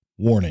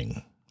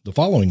Warning. The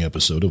following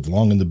episode of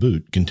Long in the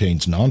Boot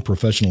contains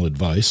non-professional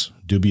advice,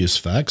 dubious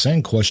facts,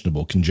 and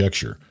questionable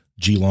conjecture.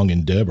 G. Long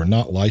and Deb are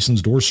not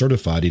licensed or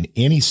certified in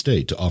any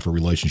state to offer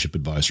relationship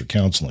advice or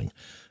counseling.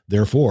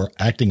 Therefore,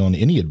 acting on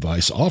any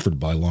advice offered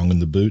by Long in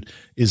the Boot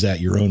is at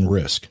your own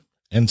risk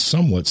and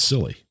somewhat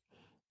silly.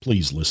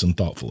 Please listen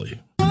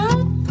thoughtfully.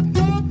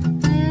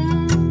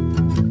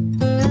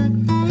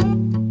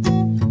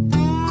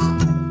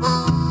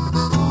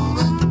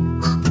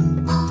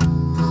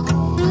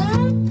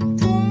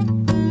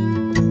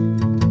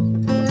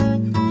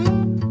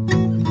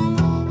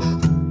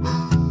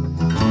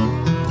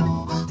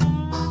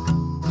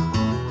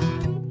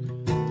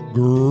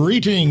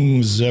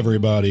 Greetings,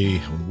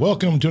 everybody.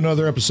 Welcome to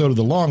another episode of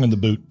the Long in the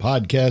Boot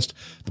podcast,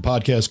 the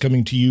podcast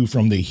coming to you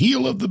from the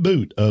heel of the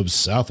boot of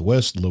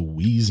Southwest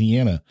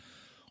Louisiana.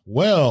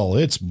 Well,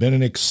 it's been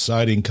an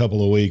exciting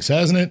couple of weeks,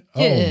 hasn't it?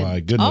 Oh,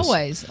 my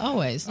goodness.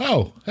 Always.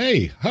 Oh,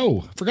 hey,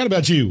 forgot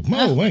about you.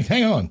 Wait,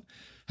 hang on.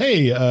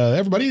 Hey,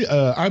 everybody,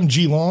 I'm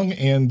G. Long,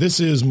 and this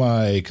is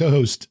my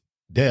co-host,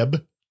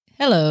 Deb.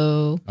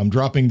 Hello. I'm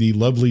dropping the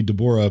lovely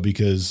Deborah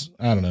because,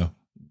 I don't know,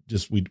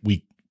 just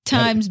we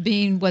Times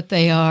being what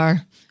they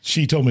are.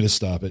 She told me to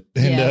stop it.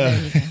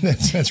 And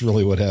that's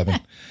really what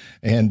happened.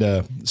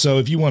 And so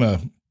if you want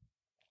to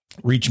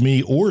reach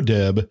me or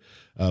Deb,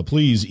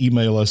 please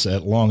email us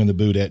at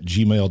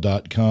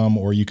longintheboot@gmail.com,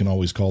 or you can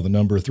always call the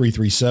number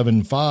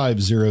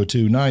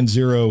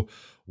 337-502-9011.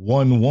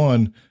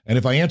 And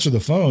if I answer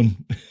the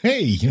phone,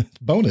 hey,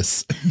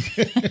 bonus.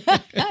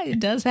 It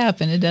does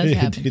happen.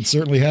 It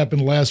certainly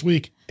happened last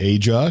week. Hey,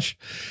 Josh.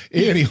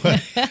 Anyway.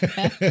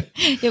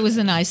 It was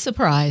a nice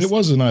surprise. It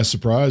was a nice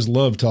surprise.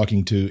 Love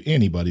talking to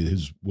anybody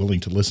who's willing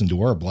to listen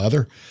to our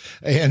blather.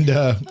 And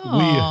no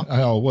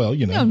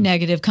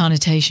negative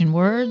connotation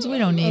words. We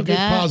don't need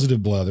that.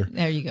 Positive blather.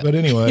 There you go. But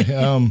anyway,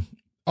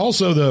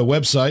 also the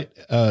website,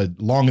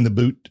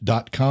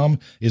 longintheboot.com,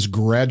 is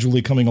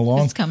gradually coming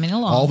along. It's coming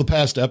along. All the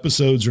past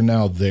episodes are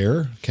now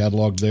there,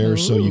 cataloged there. Ooh.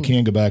 So you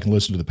can go back and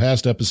listen to the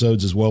past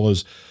episodes as well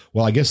as,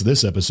 well, I guess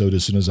this episode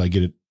as soon as I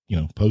get it,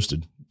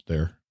 posted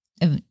there.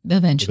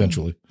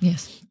 Eventually.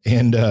 Yes.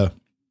 And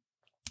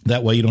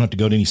that way you don't have to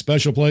go to any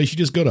special place. You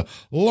just go to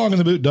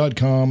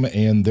longintheboot.com,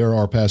 and there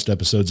are past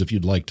episodes if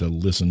you'd like to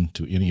listen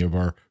to any of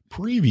our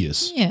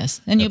previous.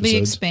 Yes. And you'll episodes. Be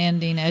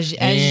expanding as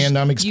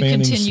I'm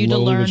expanding you continue to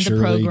learn the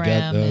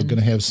program. Going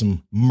to have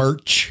some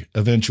merch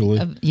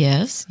eventually.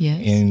 Yes.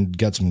 And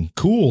got some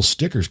cool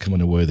stickers coming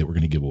away that we're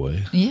going to give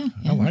away. Yeah.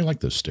 I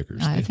like those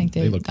stickers. I think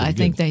they look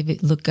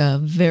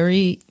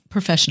very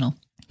professional.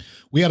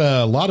 We had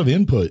a lot of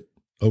input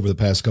over the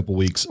past couple of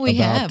weeks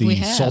about the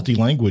salty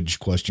language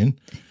question.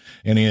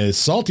 And a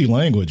salty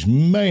language,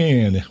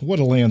 man, what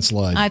a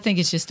landslide. I think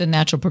it's just a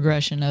natural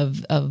progression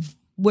of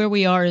where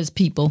we are as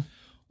people.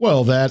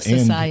 Well, that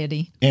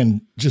society.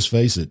 And just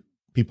face it,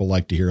 people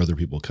like to hear other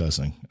people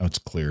cussing. It's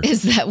clear.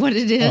 Is that what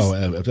it is?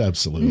 Oh,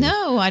 absolutely.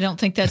 No, I don't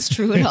think that's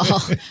true at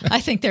all.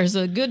 I think there's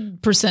a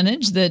good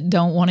percentage that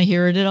don't want to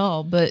hear it at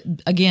all. But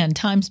again,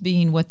 times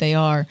being what they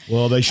are.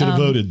 Well, they should have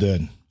voted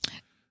then.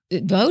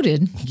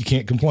 Voted. You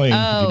can't complain.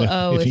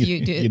 If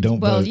you don't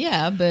vote. Well,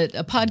 yeah, but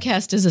a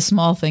podcast is a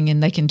small thing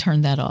and they can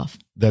turn that off.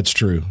 That's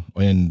true.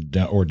 Or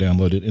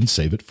download it and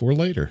save it for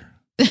later.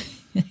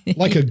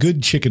 Like a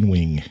good chicken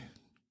wing.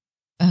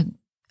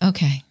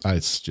 Okay.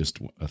 It's just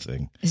a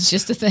thing. It's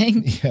just a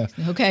thing? Yeah.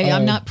 Okay,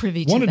 I'm not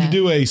privy to that. Wanted to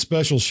do a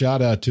special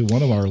shout out to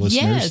one of our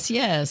listeners.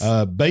 Yes.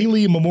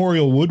 Bailey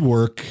Memorial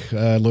Woodwork,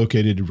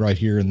 located right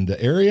here in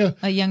the area.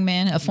 A young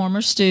man, a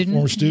former student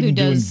who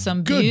does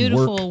some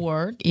beautiful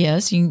work.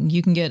 Yes,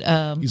 you can get...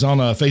 He's on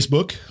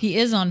Facebook. He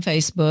is on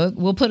Facebook.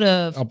 We'll put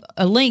a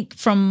link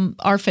from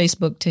our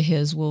Facebook to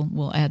his.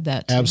 We'll add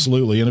that too.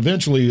 Absolutely. And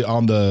eventually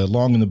on the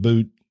Long in the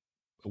Boot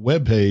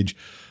webpage,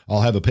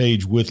 I'll have a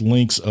page with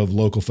links of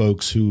local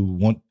folks who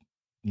want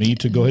me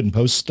to go ahead and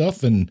post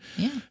stuff and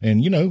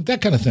that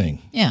kind of thing.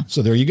 Yeah.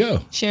 So there you go.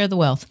 Share the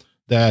wealth.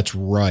 That's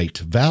right.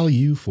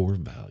 Value for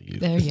value.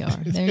 There you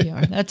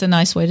are. That's a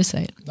nice way to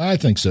say it. I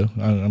think so.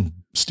 I'm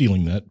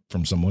stealing that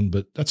from someone,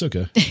 but that's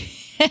okay.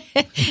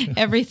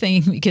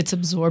 Everything gets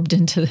absorbed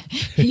into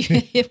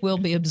it will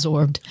be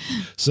absorbed.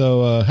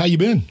 So how you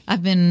been?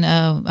 I've been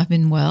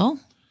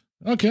well.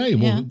 Okay,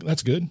 well,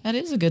 That's good. That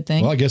is a good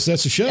thing. Well, I guess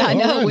that's the show. I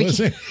know. All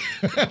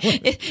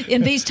right,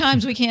 in these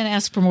times, we can't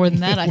ask for more than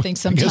that, I think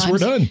sometimes. I guess we're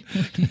done.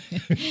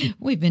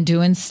 We've been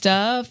doing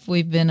stuff.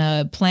 We've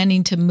been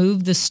planning to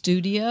move the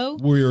studio.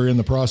 We're in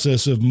the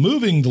process of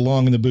moving the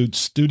Long in the Boot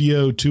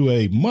studio to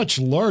a much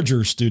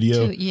larger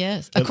studio.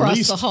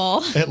 Across the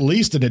hall. At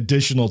least an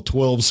additional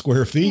 12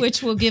 square feet.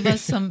 Which will give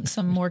us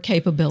some more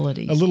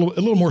capabilities. A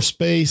little more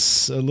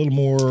space, a little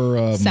more...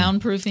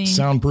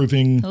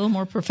 soundproofing. A little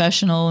more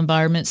professional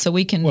environment. So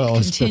we can continue.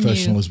 As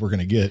professional as we're going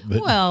to get. But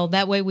well,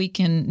 that way we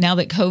can, now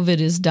that COVID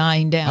is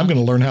dying down. I'm going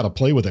to learn how to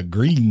play with a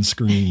green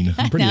screen.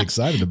 I'm pretty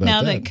excited about that.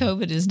 Now that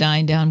COVID is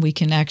dying down, we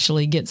can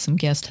actually get some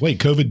guests. Wait,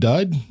 COVID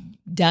died?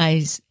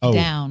 Dies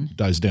down.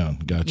 Dies down.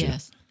 Gotcha.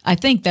 Yes. I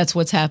think that's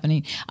what's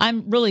happening.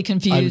 I'm really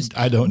confused.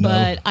 I don't know.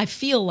 But I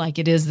feel like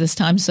it is this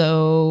time.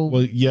 So,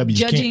 well, yeah, but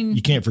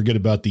you can't forget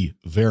about the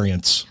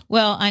variants.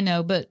 Well, I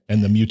know, but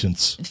and the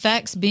mutants.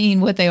 Facts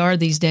being what they are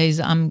these days,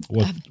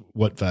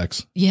 what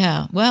facts?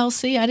 Yeah. Well,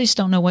 see, I just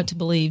don't know what to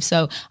believe.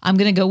 So I'm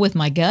going to go with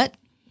my gut.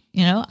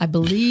 I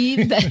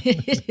believe that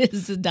it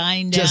is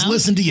dying down. Just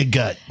listen to your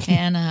gut.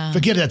 And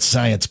forget that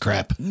science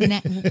crap.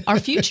 Our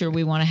future,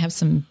 we want to have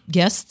some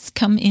guests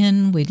come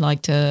in. We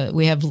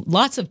have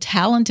lots of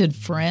talented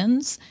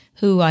friends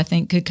who I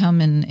think could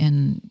come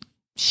and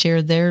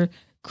share their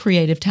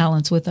creative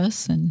talents with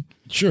us and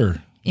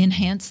sure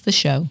enhance the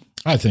show.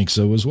 I think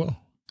so as well.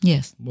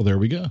 Yes. Well, there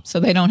we go. So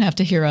they don't have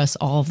to hear us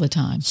all the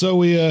time. So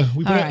we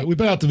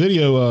put out the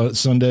video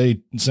Sunday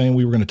saying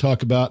we were going to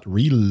talk about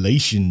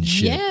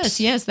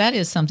relationships. Yes, that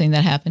is something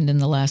that happened in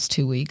the last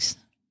 2 weeks.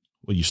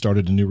 Well, you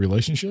started a new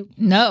relationship?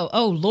 No.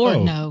 Oh,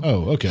 Lord, no.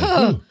 Oh, okay.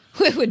 Oh,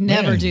 we would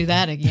never do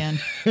that again.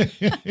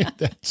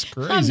 That's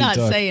crazy. I'm not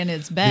saying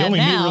it's bad. The only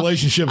new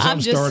relationships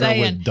I'm starting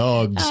are with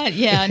dogs.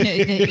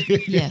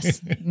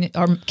 Yes,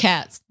 or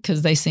cats,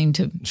 because they seem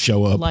to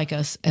show up like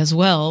us as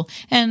well.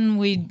 And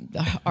we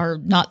are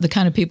not the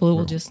kind of people who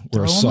will just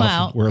throw them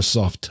out. We're a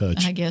soft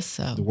touch. I guess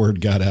so. The word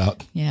got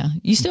out. Yeah,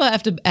 you still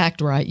have to act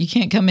right. You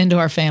can't come into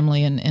our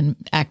family and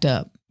act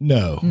up.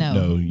 No.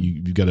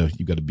 You gotta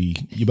be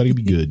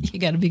good. You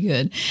gotta be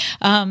good.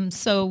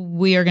 So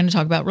we are going to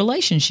talk about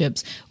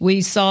relationships.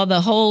 We saw the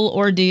whole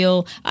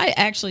ordeal. I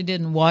actually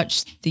didn't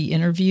watch the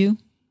interview.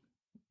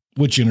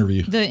 Which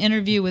interview? The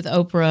interview with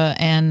Oprah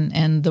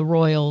and the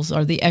royals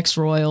or the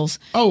ex-royals.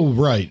 Oh,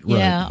 right.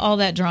 Yeah, all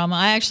that drama.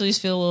 I actually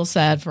just feel a little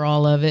sad for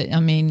all of it.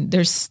 I mean,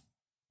 there's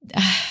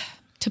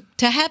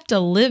to have to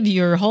live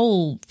your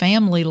whole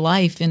family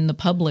life in the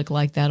public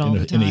like that all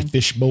the time. In a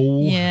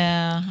fishbowl.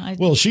 Yeah.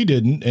 Well, she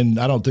didn't, and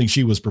I don't think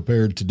she was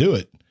prepared to do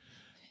it.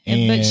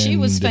 But she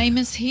was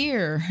famous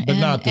here. But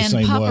not the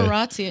same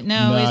paparazzi, way.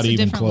 No, not it's a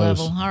different close.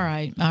 level. All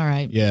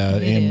right. Yeah,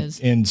 it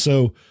is. And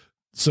so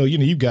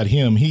you've got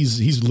him.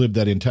 He's lived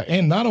that entire.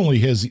 And not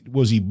only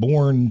was he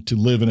born to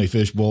live in a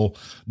fishbowl,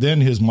 then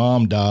his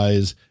mom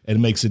dies, and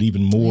it makes it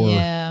even more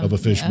of a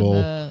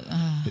fishbowl.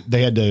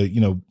 They had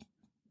to,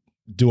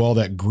 do all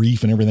that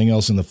grief and everything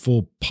else in the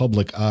full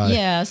public eye.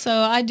 Yeah, so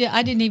I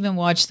didn't even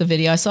watch the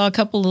video. I saw a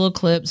couple little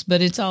clips,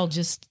 but it's all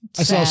just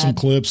sad. I saw some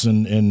clips,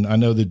 and I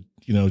know that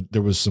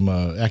there was some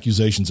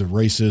accusations of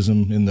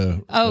racism in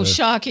the.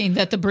 Shocking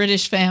that the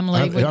British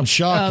family. I'm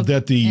shocked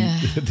that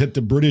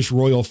the British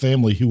royal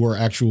family, who are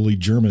actually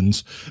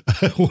Germans.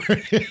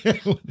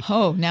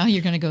 Now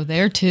you're going to go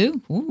there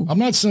too. Ooh. I'm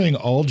not saying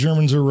all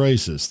Germans are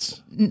racists.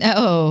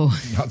 No,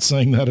 I'm not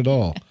saying that at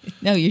all.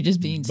 No, you're just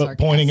being sarcastic.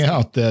 But pointing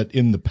out that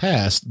in the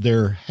past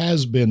there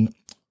has been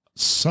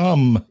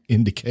some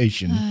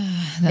indication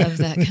of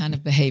that kind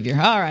of behavior.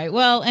 All right.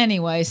 Well,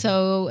 anyway,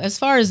 so as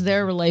far as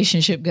their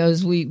relationship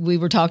goes, we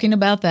were talking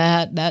about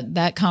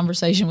that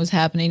conversation was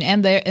happening,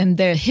 and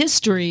their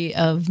history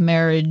of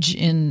marriage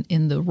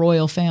in the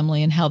royal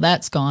family and how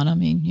that's gone. I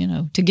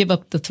mean, to give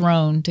up the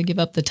throne, to give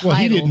up the title. Well,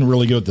 he didn't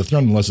really give up the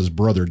throne unless his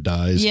brother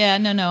dies. Yeah,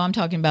 no. I'm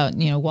talking about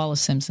Wallace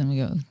Simpson. We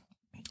go.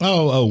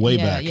 Oh, way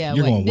back. Yeah,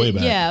 you're going way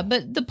back. Yeah,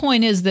 but the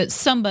point is that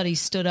somebody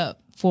stood up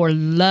for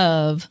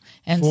love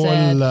and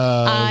said,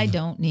 I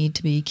don't need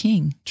to be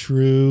king.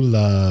 True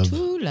love.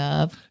 True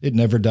love. It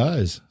never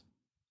dies.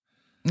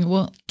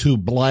 Well, to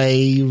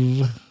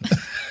blave.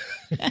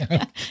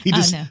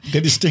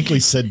 They distinctly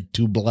said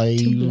to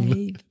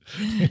blave.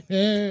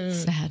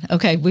 Sad.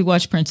 Okay, we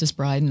watched Princess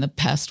Bride in the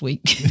past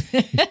week.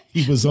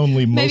 He was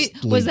only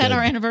mostly was that dead.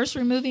 Our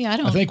anniversary movie? I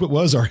think it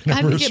was our anniversary.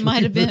 I think it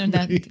might have been.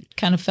 That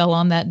kind of fell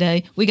on that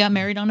day. We got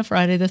married on a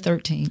Friday the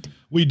 13th.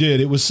 We did.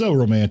 It was so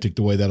romantic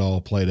the way that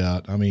all played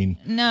out. I mean,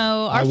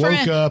 I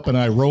woke up and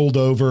I rolled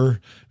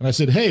over and I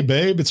said, "Hey,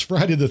 babe, it's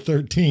Friday the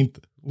 13th.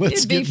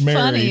 Let's get married." It'd be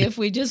funny if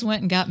we just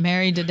went and got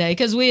married today,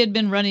 because we had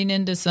been running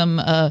into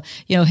some,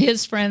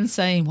 his friends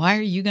saying, "Why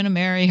are you going to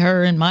marry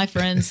her?" and my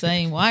friends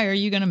saying, "Why are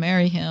you going to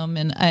marry him?"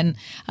 And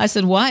I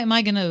said, "Why am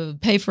I going to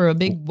pay for a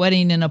big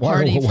wedding and a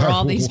party for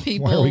all these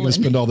people? Why are we going to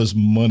spend all this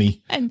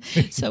money?" And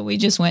so we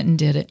just went and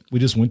did it. We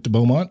just went to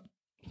Beaumont.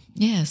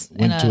 Yes.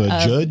 Went to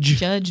a judge.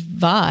 Judge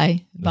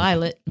Violet.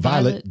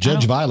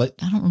 Judge Violet.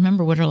 I don't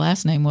remember what her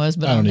last name was,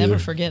 but I'll never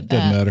forget that.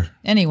 Doesn't matter.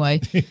 Anyway.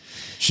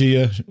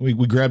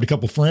 We grabbed a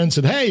couple friends,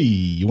 said, "Hey,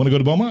 you want to go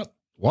to Beaumont?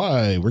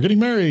 Why? We're getting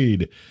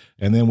married."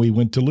 And then we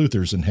went to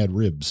Luther's and had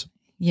ribs.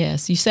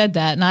 Yes, you said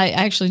that, and I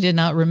actually did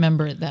not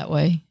remember it that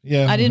way.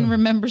 Yeah. I didn't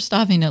remember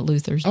stopping at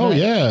Luther's. Oh,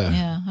 yeah.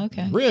 Yeah,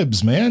 okay.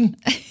 Ribs, man.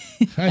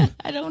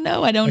 I don't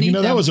know. I don't eat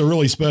them. That was a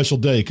really special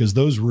day because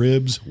those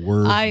ribs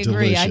were I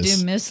agree. delicious. I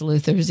do miss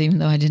Luther's, even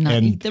though I did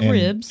not eat the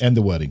ribs. And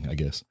the wedding, I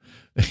guess.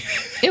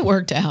 It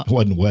worked out. It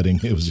wasn't a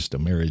wedding. It was just a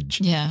marriage.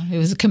 Yeah, it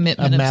was a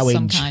commitment of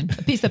some kind.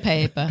 A piece of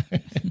paper.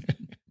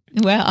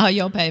 Well, all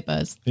your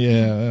papers.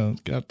 Yeah,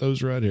 got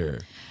those right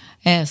here.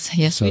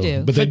 Yes, we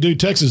do. But they do.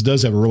 Texas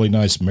does have a really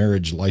nice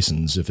marriage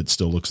license if it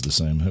still looks the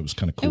same. It was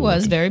kind of cool. It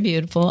was very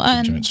beautiful.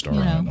 And, giant star on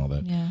it and all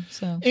that. Yeah.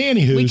 So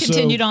anywho, we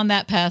continued on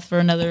that path for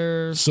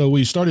another. So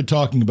we started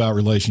talking about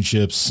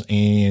relationships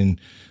and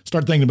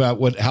started thinking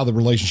about how the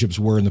relationships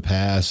were in the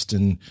past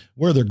and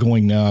where they're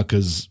going now.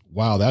 Because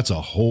wow, that's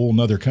a whole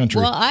nother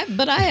country. Well, I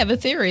have a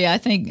theory. I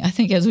think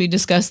as we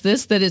discussed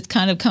this, that it's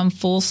kind of come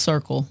full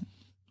circle.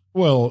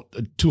 Well,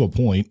 to a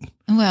point.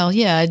 Well,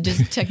 yeah,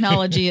 just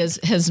technology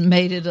has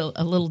made it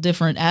a little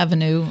different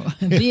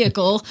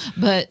vehicle,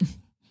 but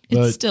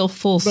it's still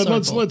full circle.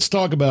 But let's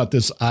talk about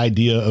this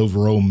idea of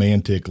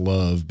romantic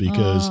love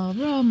because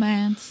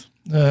romance.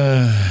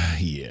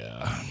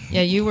 Yeah.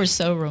 Yeah, you were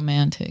so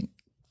romantic.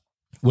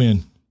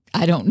 When?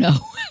 I don't know.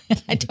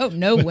 I don't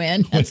know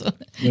when.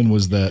 When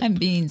was that? I'm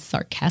being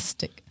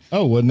sarcastic.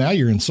 Oh, well, now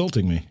you're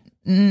insulting me.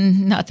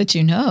 Not that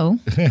you know.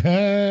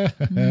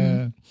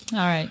 All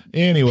right.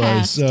 Anyway,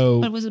 Past. so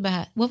what was it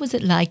about? What was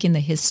it like in the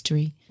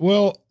history?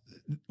 Well,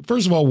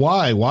 first of all,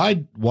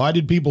 why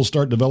did people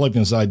start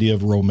developing this idea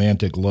of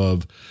romantic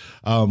love?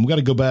 We got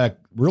to go back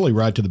really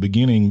right to the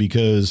beginning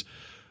because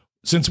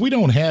since we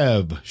don't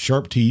have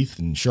sharp teeth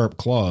and sharp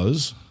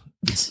claws,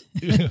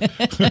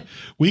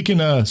 we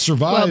can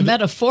survive. Well,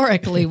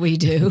 metaphorically, we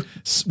do.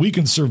 We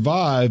can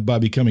survive by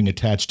becoming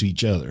attached to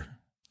each other.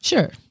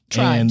 Sure.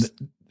 Tribes.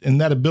 And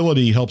that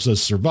ability helps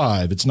us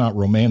survive. It's not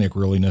romantic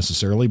really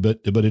necessarily, but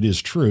it is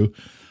true.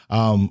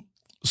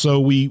 So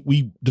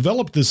we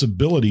developed this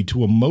ability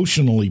to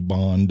emotionally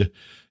bond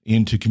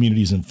into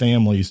communities and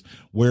families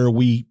where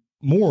we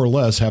more or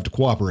less have to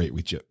cooperate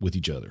with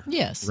each other.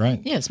 Yes. Right.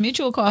 Yes.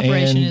 Mutual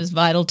cooperation is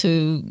vital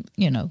to,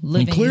 living.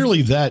 And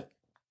clearly that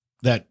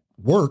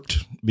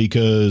worked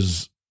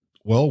because,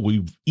 well,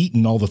 we've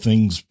eaten all the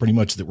things pretty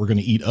much that we're going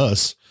to eat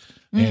us.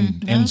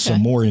 And some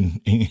more and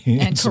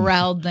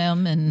corralled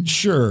them and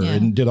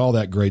and did all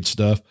that great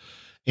stuff.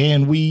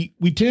 And we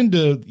tend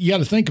to, you got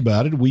to think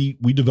about it. We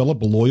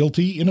develop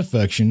loyalty and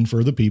affection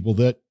for the people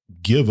that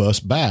give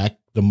us back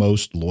the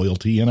most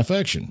loyalty and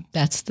affection.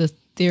 That's the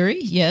theory.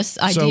 Yes.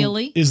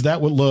 Ideally. So is that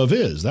what love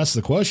is? That's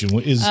the question.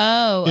 Is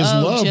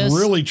love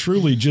really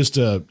truly just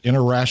an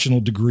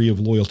irrational degree of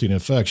loyalty and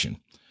affection?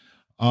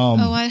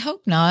 I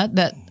hope not.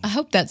 I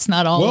hope that's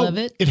not all of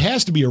it. It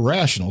has to be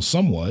irrational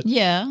somewhat.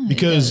 Yeah.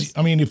 Because,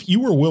 I mean, if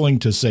you were willing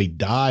to, say,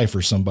 die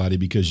for somebody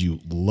because you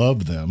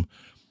love them,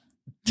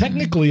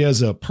 technically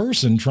as a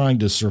person trying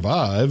to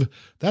survive,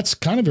 that's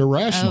kind of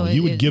irrational.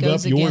 You would give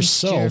up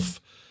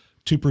yourself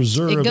to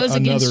preserve another self. It goes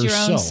against your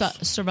own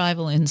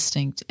survival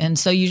instinct. And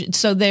so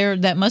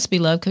that must be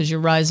love because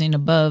you're rising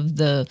above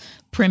the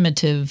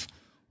primitive.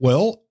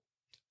 Well,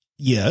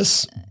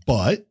 yes,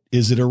 but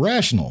is it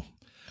irrational?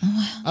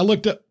 I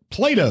looked up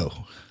Plato.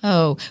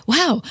 Oh,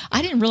 wow.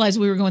 I didn't realize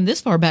we were going this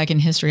far back in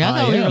history.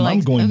 I'm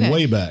going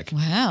way back.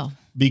 Wow.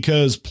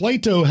 Because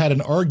Plato had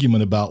an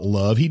argument about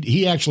love.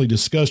 He actually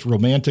discussed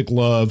romantic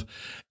love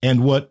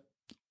and what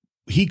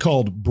he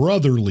called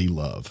brotherly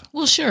love.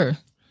 Well, sure.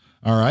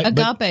 All right.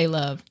 Agape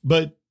love.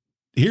 But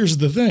here's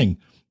the thing.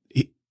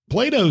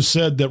 Plato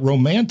said that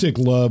romantic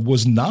love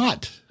was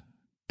not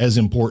as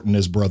important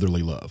as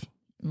brotherly love.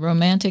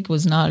 Romantic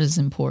was not as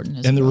important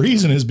as. And the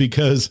reason is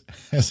because,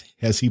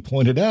 as he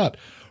pointed out,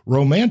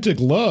 romantic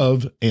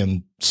love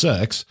and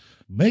sex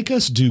make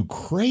us do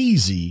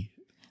crazy,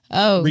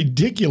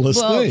 ridiculous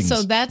things.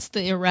 So that's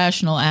the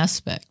irrational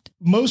aspect.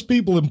 Most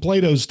people in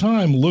Plato's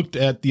time looked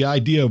at the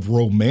idea of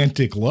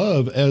romantic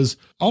love as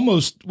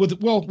almost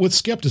with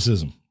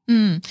skepticism.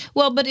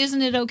 Well, but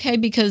isn't it okay?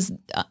 Because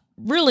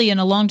really in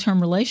a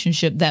long-term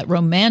relationship, that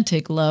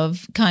romantic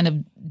love kind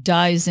of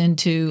dies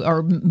into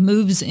or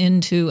moves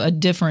into a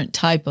different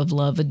type of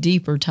love, a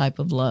deeper type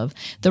of love.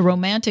 The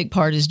romantic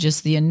part is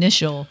just the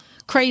initial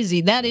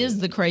crazy. That is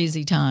the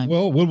crazy time.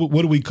 Well,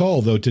 what do we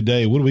call, though,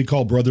 today? What do we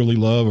call brotherly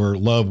love or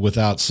love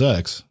without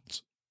sex?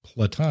 It's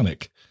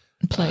platonic.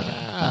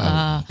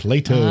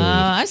 Plato.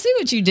 I see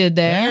what you did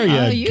there.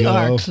 There you go. You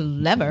are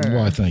clever.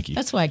 Why, thank you.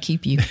 That's why I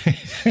keep you.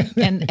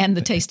 and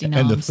the tasty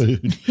noms. And the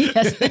food.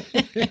 Yes.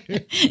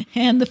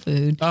 And the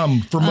food.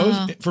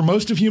 For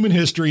most of human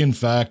history, in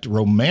fact,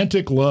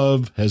 romantic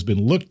love has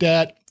been looked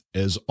at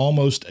as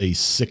almost a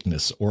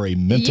sickness or a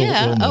mental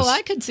illness. Oh,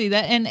 I could see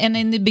that. And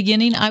in the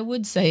beginning, I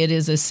would say it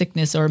is a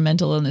sickness or a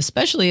mental illness,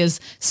 especially as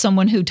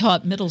someone who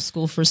taught middle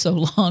school for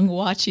so long,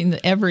 watching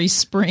every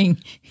spring.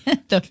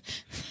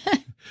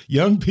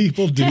 Young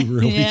people do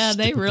really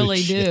they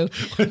really do.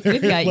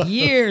 We've got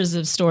years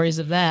of stories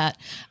of that.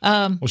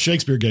 Well,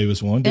 Shakespeare gave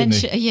us one, didn't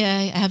he?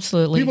 Yeah,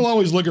 absolutely. People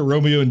always look at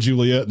Romeo and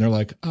Juliet and they're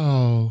like,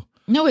 oh.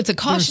 No, it's a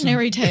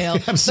cautionary tale.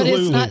 Absolutely.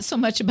 But it's not so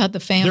much about the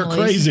families.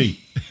 They're crazy.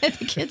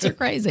 The kids are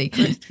crazy.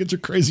 Kids are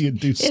crazy and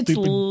do stupid. It's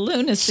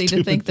lunacy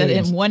to think that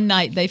in one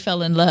night they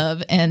fell in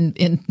love and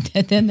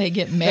then they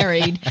get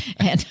married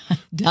and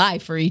die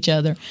for each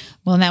other.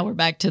 Well, now we're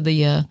back to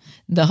the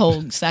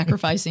whole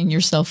sacrificing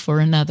yourself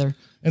for another.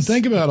 And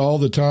think about all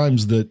the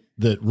times that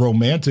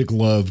romantic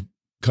love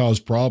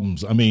caused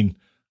problems. I mean,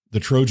 the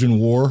Trojan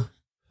War.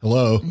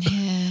 Hello.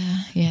 Yeah.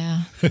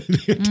 Yeah.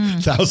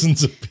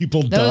 Thousands of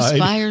people Those died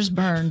fires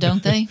burn,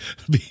 don't they?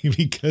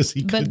 because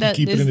he couldn't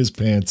keep it in his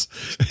pants.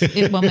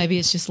 Well, maybe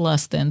it's just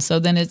lust then. So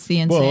then it's the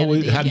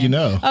insanity. Well, how do you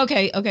know?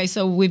 Okay.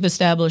 So we've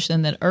established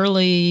then that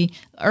early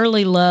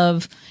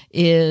love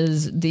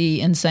is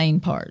the insane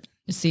part.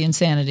 It's the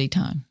insanity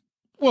time.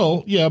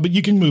 Well, yeah, but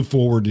you can move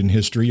forward in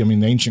history. I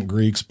mean, the ancient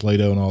Greeks,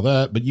 Plato and all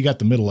that, but you got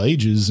the Middle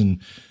Ages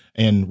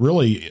and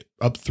really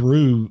up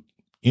through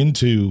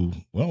into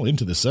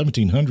the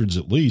 1700s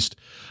at least.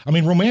 I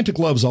mean, romantic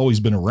love's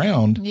always been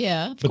around.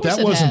 Yeah, but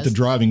that wasn't the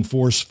driving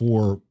force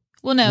for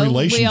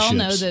relationships. We all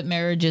know that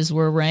marriages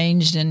were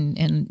arranged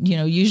and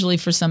usually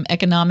for some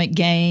economic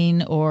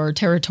gain or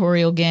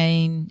territorial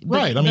gain.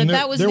 Right. I mean,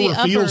 there were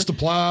fields to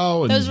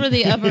plow. Those were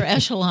the upper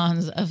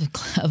echelons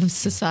of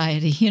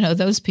society.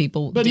 Those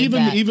people. But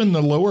even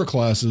the lower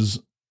classes,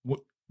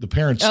 the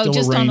parents still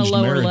just arranged on a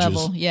lower marriages.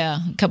 level. Yeah,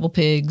 a couple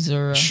pigs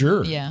or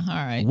sure. Yeah, all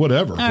right.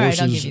 Whatever. All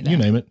horses, right, I'll give you that. You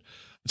name it.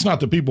 It's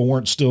not that people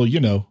weren't still,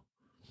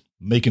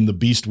 making the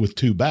beast with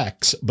two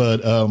backs,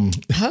 but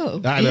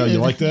I know you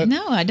like that.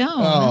 No, I don't.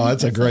 Oh,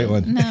 that's a great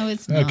one. No,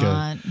 it's okay.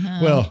 not. No.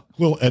 Well,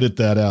 we'll edit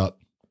that out.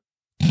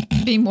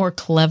 Be more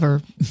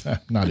clever.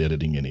 Not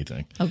editing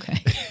anything.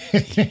 Okay.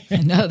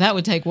 No, that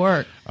would take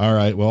work. All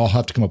right. Well, I'll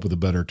have to come up with a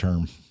better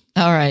term.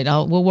 All right.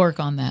 We'll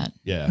work on that.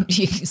 Yeah.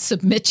 You can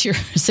submit your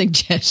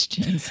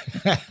suggestions.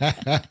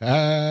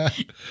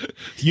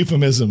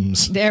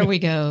 Euphemisms. There we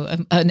go.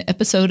 An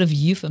episode of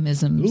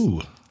euphemisms.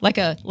 Ooh. Like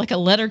a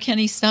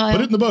Letterkenny style.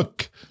 Put it in the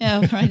book.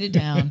 Yeah, write it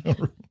down.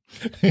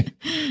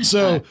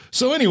 So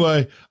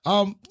anyway,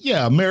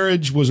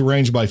 marriage was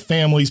arranged by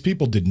families.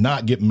 People did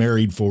not get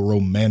married for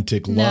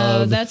romantic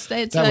love. No,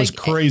 that like was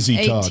crazy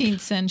 18th talk. 18th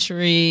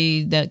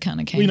century, that kind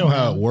of came. We know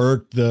how it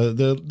worked.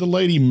 The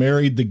lady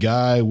married the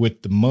guy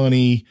with the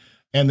money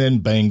and then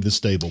banged the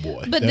stable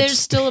boy. But there's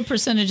still a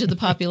percentage of the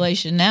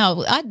population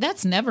now.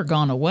 That's never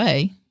gone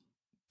away.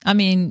 I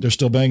mean, they're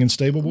still banging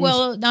stable boys.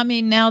 Well, I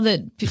mean, now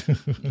that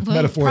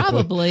metaphorically,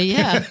 probably,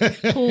 yeah,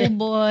 pool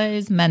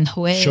boys,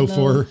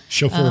 Manuelo,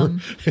 chauffeur,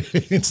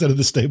 instead of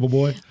the stable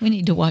boy. We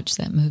need to watch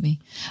that movie.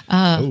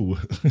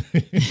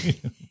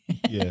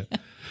 Yeah.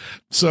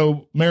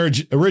 So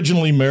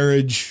originally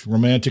marriage,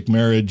 romantic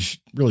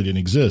marriage, really didn't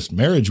exist.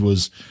 Marriage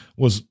was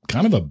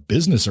kind of a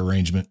business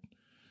arrangement,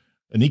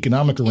 an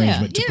economic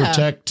arrangement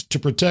to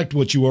protect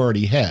what you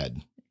already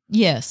had.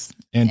 Yes,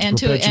 and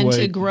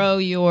to grow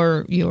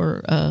your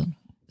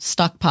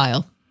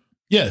stockpile.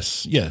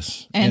 Yes,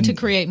 and to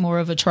create more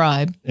of a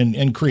tribe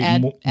and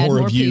create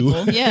more of you.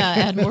 People. Yeah,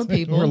 add more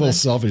people. We're a little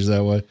selfish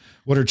that way.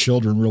 What are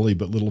children really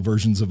but little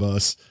versions of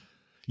us?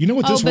 You know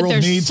what this world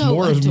needs? So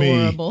more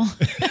adorable.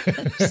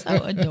 of me.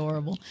 So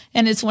adorable,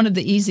 and it's one of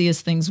the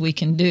easiest things we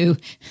can do.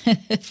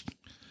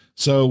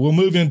 So we'll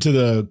move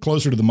into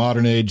closer to the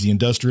modern age, the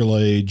industrial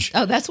age.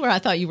 Oh, that's where I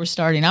thought you were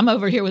starting. I'm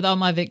over here with all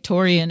my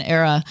Victorian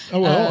era.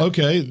 Oh, well,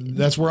 okay.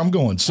 That's where I'm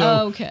going.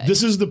 So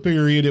This is the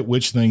period at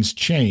which things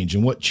change.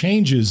 And what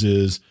changes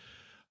is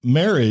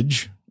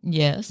marriage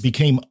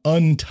became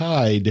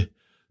untied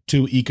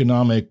to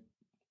economic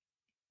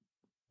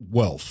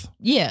wealth.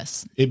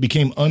 Yes. It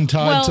became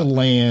untied to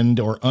land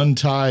or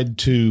untied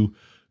to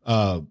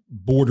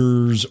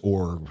borders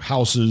or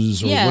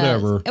houses or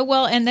whatever.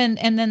 Well, and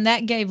then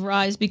that gave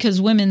rise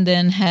because women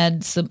then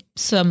had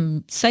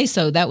some say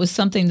so. That was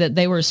something that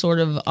they were sort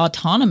of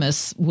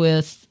autonomous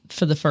with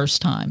for the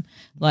first time.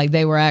 Like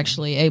they were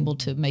actually able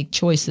to make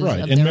choices.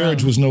 Right. And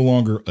marriage was no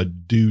longer a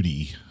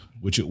duty,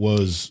 which it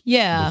was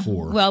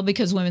before. Well,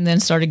 because women then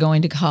started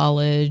going to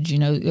college,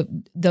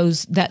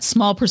 that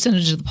small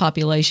percentage of the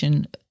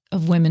population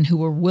of women who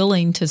were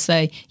willing to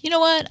say, you know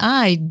what,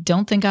 I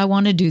don't think I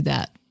want to do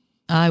that.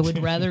 I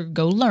would rather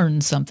go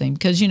learn something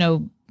because,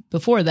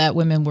 before that,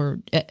 women were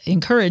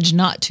encouraged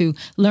not to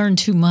learn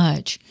too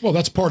much. Well,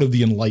 that's part of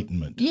the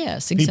Enlightenment.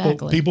 Yes,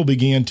 exactly. People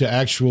began to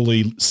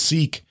actually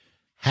seek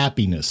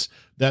happiness.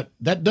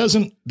 That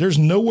doesn't. There's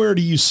nowhere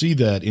do you see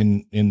that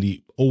in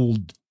the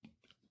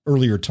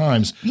earlier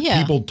times.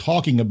 Yeah. People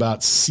talking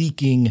about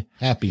seeking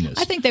happiness.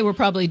 I think they were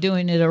probably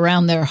doing it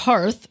around their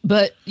hearth,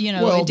 but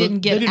it didn't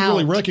get out. They didn't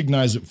really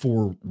recognize it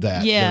for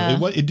that. Yeah,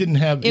 it didn't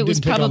have. It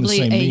was didn't take on the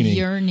same meaning. A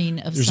yearning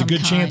of There's some a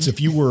good kind. chance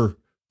if you were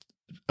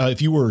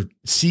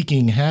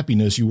seeking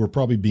happiness, you were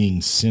probably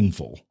being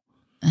sinful.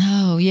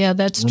 Oh, yeah,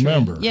 that's true.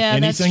 Remember,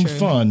 anything that's true.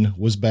 fun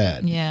was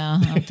bad. Yeah,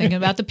 I'm thinking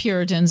about the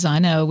Puritans. I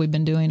know we've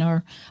been doing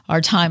our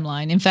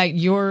timeline. In fact,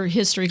 your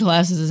history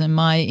classes and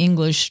my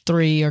English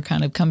 3 are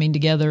kind of coming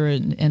together,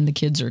 and the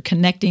kids are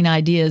connecting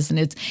ideas,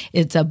 and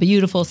it's a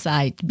beautiful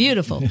sight.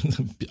 Beautiful.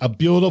 A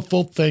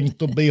beautiful thing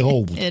to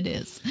behold. It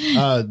is.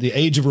 The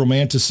age of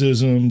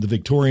romanticism, the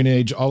Victorian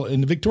age,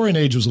 and the Victorian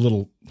age was a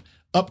little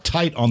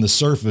uptight on the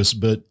surface,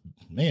 but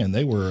man,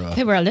 they were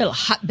a little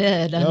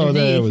hotbed underneath. Oh,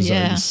 there was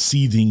a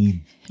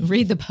seething.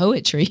 Read the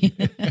poetry.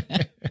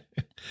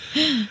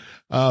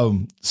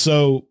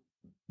 So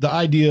the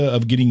idea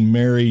of getting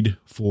married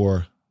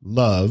for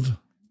love,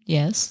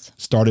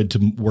 started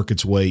to work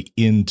its way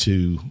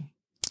into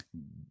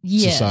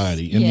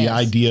society, and the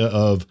idea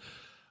of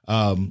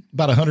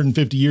About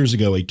 150 years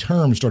ago, a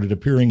term started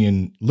appearing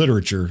in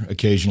literature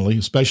occasionally,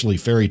 especially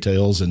fairy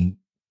tales and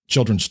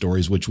children's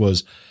stories, which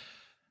was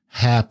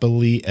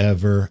happily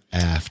ever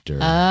after.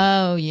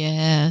 Oh,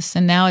 yes.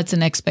 And now it's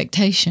an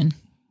expectation.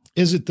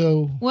 Is it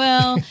though?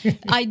 Well,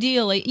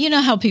 ideally, you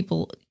know how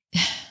people,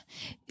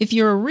 if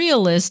you're a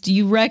realist,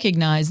 you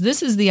recognize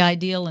this is the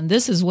ideal and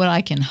this is what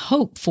I can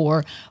hope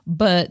for.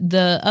 But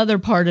the other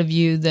part of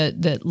you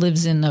that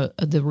lives in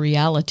the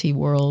reality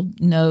world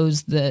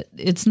knows that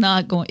it's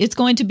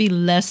going to be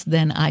less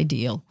than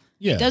ideal.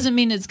 Yeah. Doesn't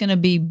mean it's going to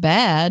be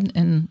bad.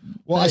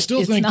 I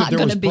still think that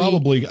there was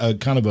probably a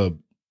kind of a,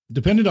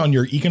 depended on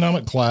your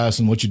economic class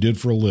and what you did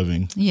for a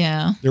living.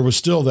 Yeah. There was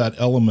still that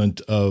element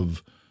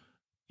of,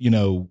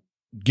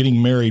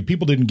 getting married.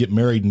 People didn't get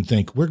married and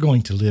think we're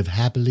going to live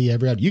happily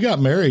ever after. You got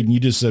married and you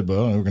just said,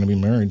 well, we're going to be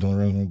married.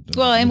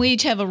 Well, and we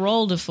each have a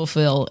role to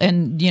fulfill.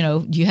 And,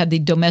 you had the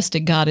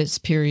domestic goddess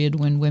period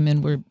when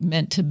women were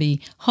meant to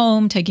be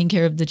home, taking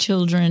care of the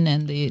children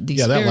and the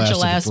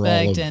spiritual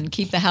aspect and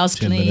keep the house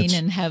clean minutes.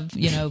 And have,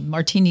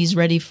 martinis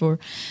ready for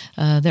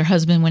their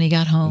husband when he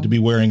got home. And to be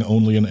wearing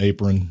only an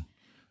apron.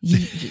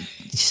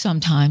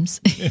 Sometimes.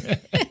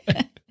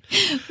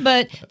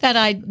 But that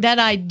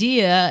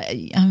idea,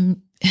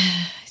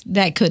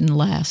 that couldn't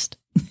last.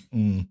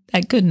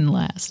 That couldn't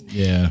last.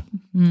 Yeah.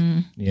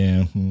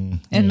 Yeah.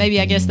 And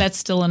maybe I guess that's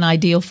still an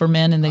ideal for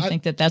men, and they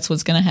think that that's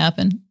what's going to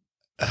happen.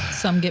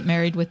 Some get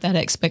married with that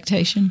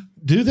expectation.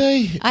 Do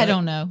they? I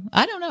don't know.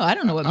 I don't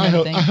know what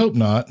men think. I hope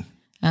not.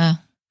 I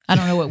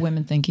don't know what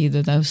women think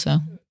either, though. So.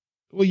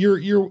 Well,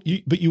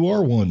 but you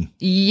are one.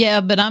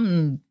 Yeah, but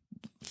I'm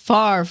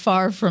far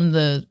from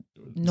the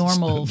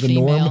normal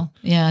female. Norm?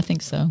 Yeah, I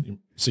think so.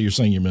 So you're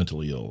saying you're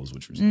mentally ill is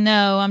what you're saying?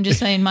 No, I'm just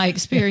saying my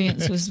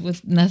experience was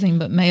with nothing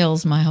but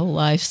males my whole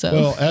life. So,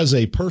 well, as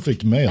a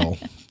perfect male,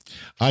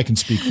 I can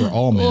speak for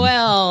all men.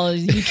 Well,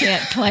 you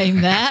can't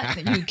claim that.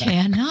 You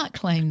cannot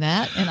claim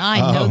that. And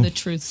I know the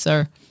truth,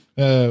 sir.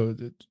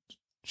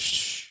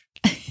 Shh.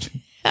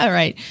 All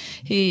right.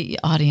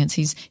 Audience,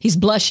 he's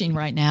blushing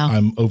right now.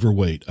 I'm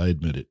overweight. I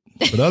admit it.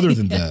 But other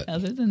than that.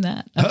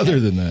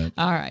 Okay.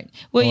 All right.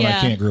 Well, yeah.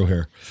 I can't grow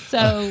hair.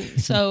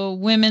 So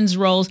women's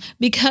roles,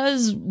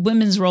 because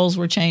women's roles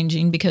were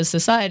changing, because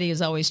society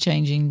is always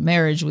changing,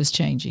 marriage was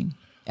changing.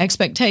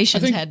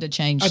 Expectations had to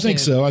change. I think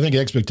so. I think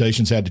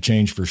expectations had to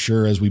change for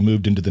sure as we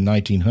moved into the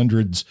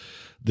 1900s.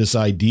 This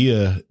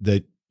idea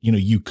that,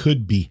 you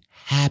could be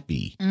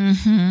happy,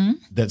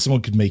 that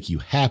someone could make you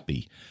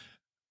happy.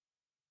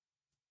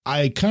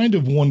 I kind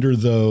of wonder,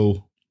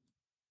 though,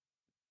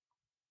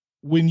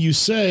 when you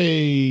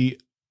say,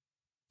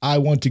 I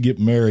want to get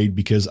married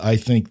because I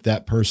think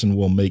that person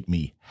will make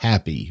me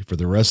happy for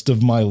the rest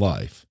of my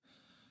life,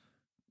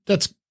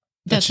 that's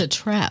a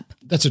trap.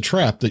 That's a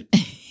trap that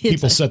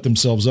people set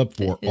themselves up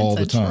for all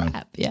the time.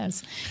 Trap,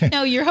 yes.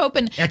 No, you're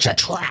hoping it's a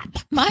trap.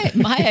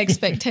 My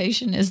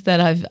expectation is that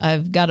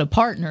I've got a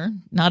partner,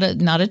 not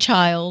a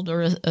child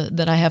or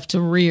that I have to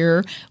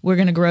rear. We're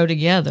going to grow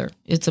together.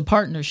 It's a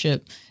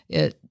partnership.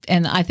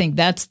 And I think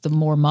that's the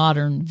more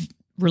modern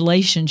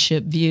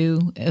relationship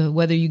view,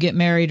 whether you get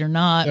married or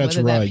not. That's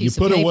right. You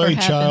put away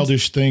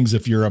childish things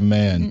if you're a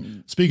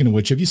man. Speaking of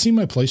which, have you seen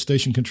my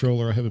PlayStation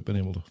controller? I haven't been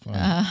able to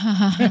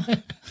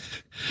find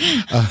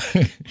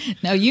it.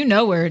 No, you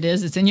know where it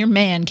is. It's in your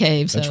man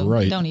cave. So that's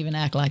right. Don't even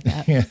act like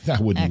that. Yeah,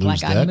 I wouldn't act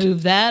lose like that. I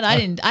moved that.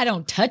 I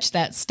don't touch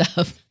that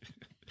stuff.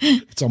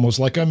 It's almost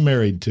like I'm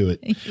married to it.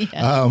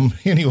 Yeah.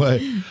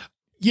 Anyway,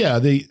 yeah,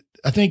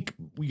 I think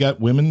we got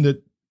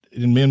women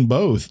and men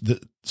both,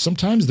 that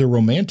sometimes their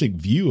romantic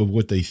view of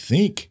what they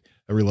think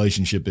a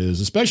relationship is,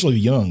 especially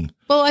young.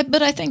 Well,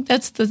 but I think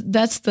that's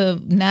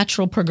the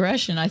natural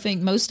progression. I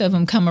think most of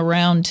them come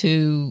around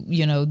to,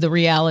 the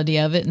reality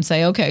of it and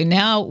say, okay,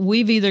 now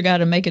we've either got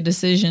to make a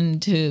decision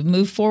to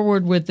move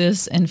forward with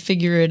this and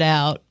figure it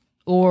out,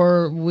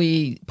 or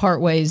we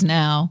part ways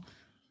now.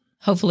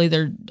 Hopefully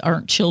there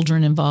aren't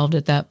children involved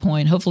at that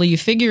point. Hopefully you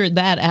figure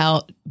that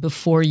out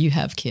before you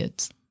have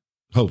kids.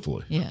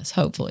 Hopefully. Yes,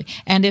 hopefully.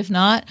 And if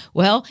not,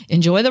 well,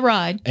 enjoy the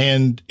ride.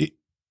 And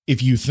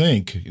if you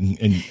think,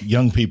 and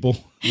young people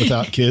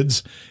without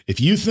kids, if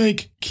you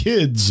think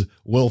kids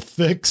will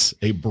fix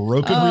a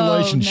broken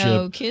relationship.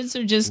 No, kids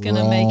are just going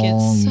to make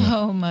it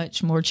so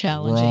much more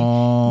challenging.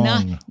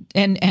 Wrong.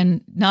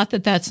 And not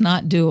that that's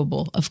not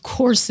doable. Of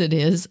course it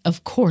is.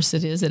 Of course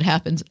it is. It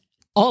happens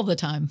all the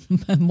time,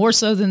 more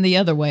so than the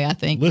other way, I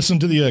think. Listen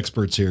to the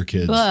experts here,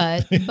 kids.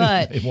 But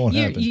it won't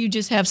happen. You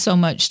just have so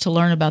much to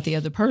learn about the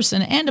other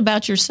person and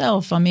about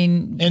yourself. I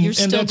mean, you're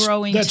still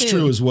growing. That's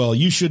true as well.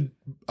 You should.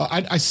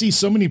 I see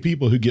so many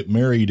people who get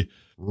married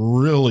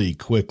really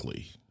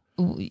quickly.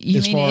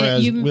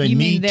 You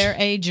mean their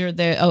age or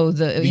their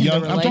the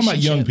young? I'm talking about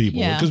young people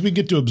because we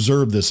get to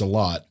observe this a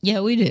lot. Yeah,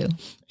 we do.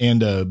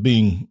 And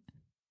being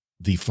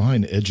the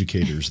fine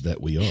educators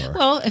that we are.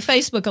 Well,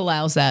 Facebook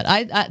allows that.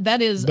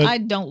 I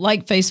don't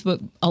like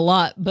Facebook a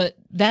lot, but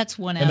That's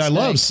one And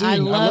aspect. I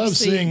love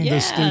seeing the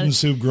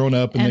students who've grown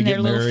up and they their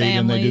get little married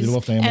and they do their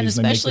little families and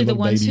especially and they the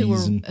make their ones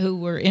little babies. who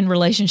were in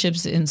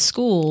relationships in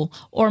school,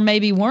 or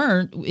maybe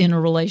weren't in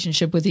a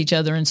relationship with each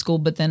other in school,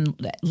 but then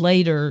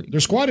later.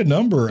 There's quite a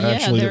number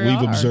actually that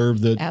we've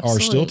observed that are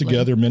still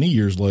together many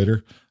years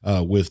later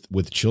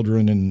with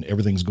children, and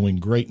everything's going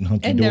great and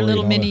hunky dory. And their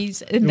little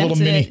minis, and their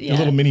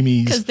little mini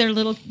me's, because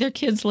their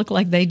kids look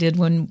like they did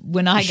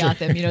when I got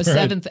them. You know,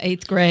 seventh,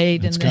 eighth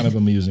grade. It's kind of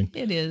amusing.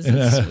 It is.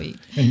 It's sweet.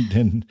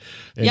 And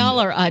y'all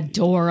are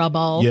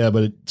adorable. Yeah,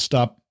 but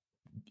stop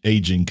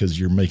aging because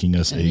you're making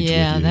us age.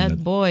 Yeah, with you.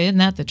 boy, isn't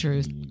that the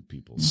truth?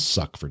 People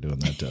suck for doing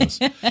that to us.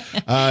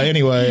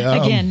 Anyway,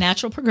 again,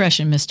 natural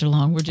progression, Mr.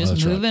 Long. We're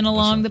just moving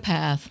along the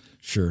path.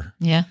 Sure.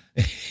 Yeah.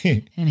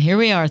 And here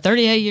we are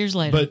 38 years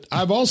later. But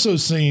I've also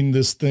seen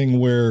this thing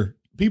where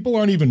people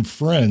aren't even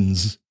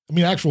friends. I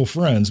mean, actual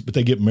friends, but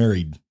they get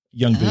married.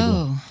 Young people.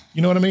 Oh.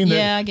 You know what I mean?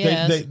 Yeah, I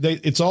guess.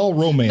 It's all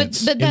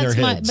romance in their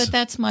heads. But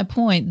that's my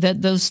point,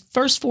 that those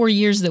first 4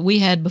 years that we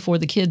had before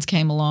the kids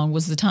came along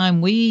was the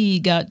time we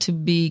got to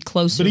be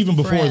closer. But even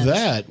friends. before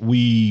that,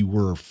 we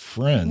were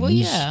friends. Well,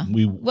 yeah.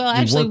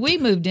 We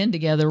moved in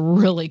together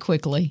really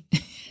quickly.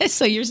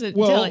 So you're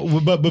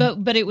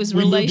but it was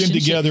we relationship moved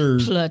in together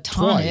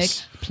platonic.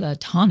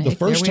 The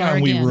first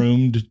time we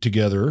roomed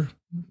together,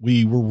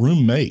 we were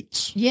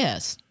roommates.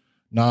 Yes.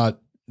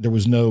 There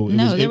was no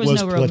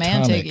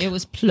romantic. It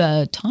was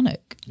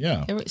platonic.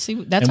 Yeah. That's our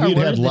word of the day.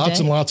 We had lots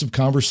and lots of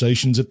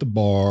conversations at the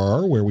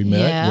bar where we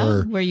met.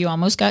 Yeah, where you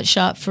almost got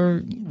shot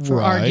for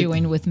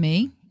arguing with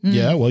me. Mm.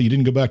 Yeah, well, you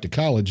didn't go back to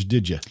college,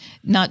 did you?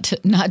 Not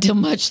till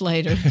much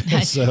later.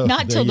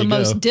 Not till the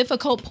most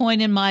difficult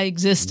point in my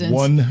existence.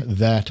 Won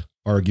that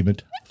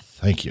argument.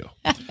 Thank you.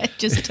 It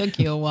just took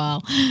you a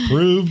while.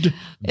 Proved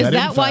that. Is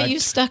that why you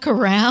stuck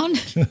around?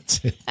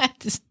 That's it.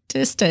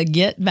 just to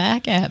get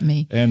back at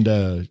me. And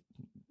of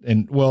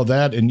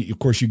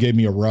course you gave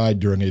me a ride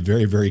during a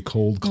very, very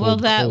cold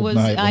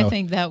night. I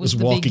think that was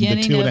the walking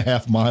beginning the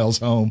 2.5 miles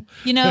home.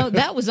 You know,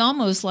 that was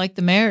almost like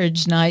the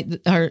marriage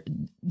night, our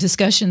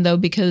discussion though,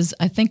 because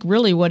I think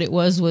really what it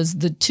was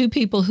the two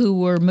people who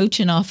were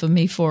mooching off of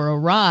me for a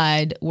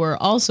ride were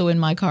also in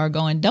my car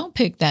going, "Don't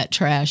pick that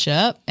trash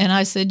up." And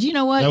I said, "You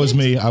know what? That was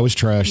me. I was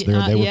trash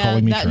there. They were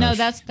calling me trash. No,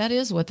 that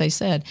is what they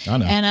said. I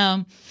know.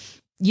 And,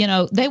 you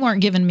know, they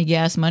weren't giving me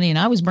gas money, and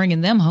I was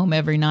bringing them home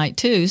every night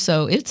too.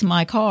 So it's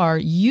my car.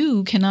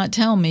 You cannot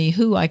tell me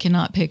who I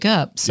cannot pick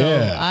up.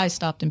 So I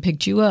stopped and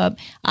picked you up.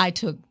 I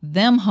took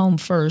them home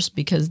first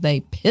because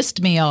they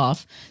pissed me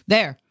off.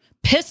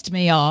 Pissed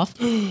me off.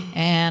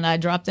 And I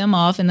dropped them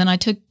off, and then I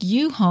took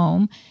you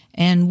home,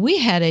 and we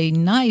had a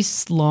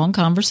nice long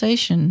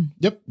conversation.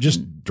 Yep.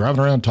 Just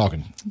driving around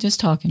talking. Just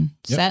talking.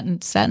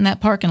 Yep. Sat in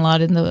that parking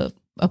lot in the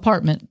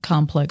apartment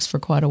complex for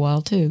quite a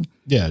while too.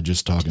 Yeah.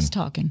 Just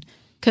talking.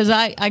 Because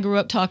I grew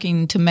up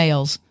talking to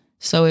males,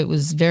 so it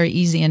was very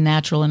easy and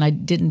natural, and I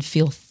didn't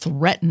feel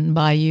threatened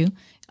by you.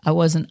 I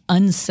wasn't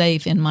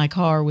unsafe in my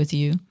car with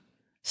you.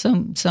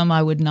 Some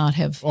I would not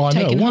have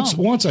taken home.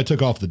 Once I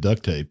took off the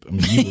duct tape, I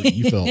mean,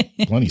 you felt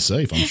plenty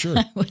safe, I'm sure.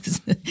 I was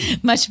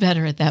much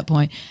better at that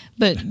point.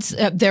 But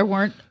there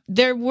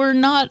were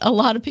not a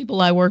lot of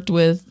people I worked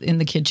with in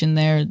the kitchen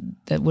there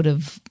that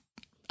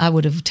I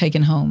would have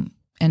taken home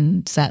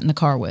and sat in the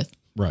car with.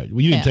 Right. Well,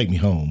 you didn't take me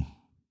home.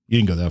 You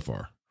didn't go that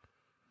far.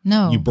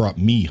 No. You brought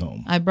me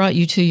home. I brought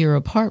you to your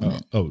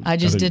apartment. I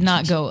just did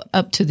not go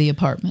up to the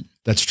apartment.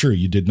 That's true.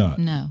 You did not.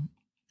 No.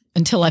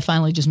 Until I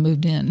finally just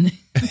moved in.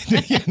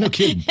 Yeah, no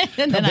kidding.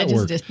 And then I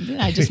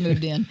just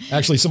moved in.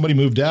 Actually, somebody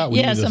moved out.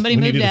 Somebody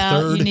moved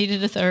out. You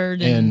needed a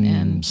third.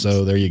 And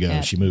so there you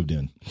go. She moved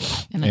in.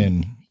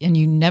 And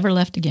you never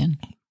left again.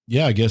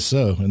 Yeah, I guess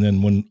so. And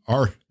then when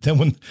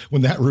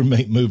that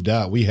roommate moved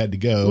out, we had to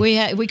go.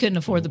 We couldn't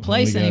afford the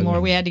place anymore.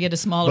 We had to get a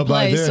smaller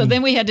place. So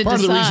then we had to decide.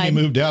 Part of the reason he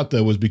moved out,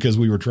 though, was because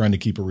we were trying to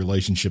keep a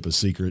relationship a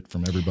secret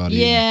from everybody.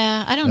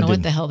 Yeah, I don't know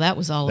what the hell that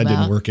was all about. That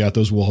didn't work out.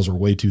 Those walls are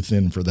way too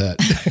thin for that.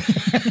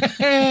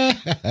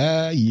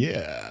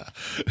 Yeah.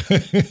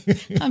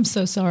 I'm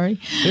so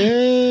sorry.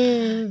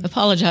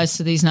 Apologize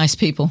to these nice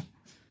people.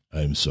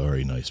 I'm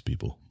sorry, nice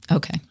people.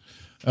 Okay.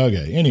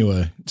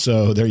 Anyway,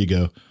 so there you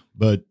go.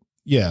 But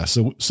yeah,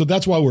 so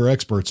that's why we're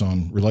experts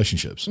on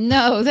relationships.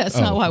 No, that's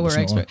not why we're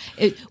experts.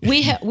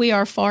 We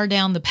are far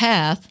down the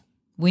path.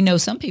 We know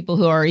some people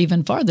who are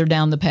even farther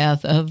down the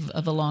path of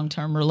a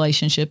long-term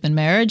relationship and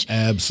marriage.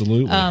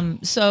 Absolutely.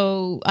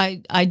 So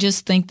I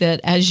just think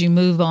that as you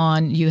move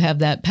on, you have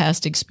that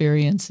past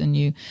experience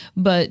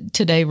but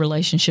today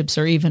relationships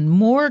are even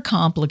more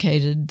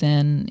complicated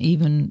than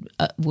even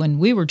when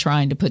we were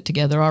trying to put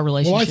together our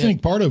relationship. Well, I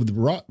think part of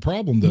the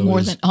problem, though,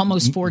 more than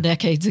almost 4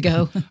 decades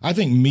ago. I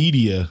think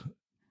media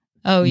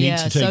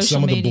needs to take social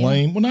some of the media.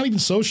 blame. Well, not even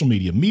social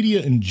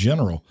media in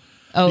general.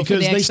 Oh,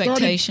 because for the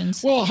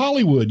expectations.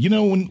 Hollywood,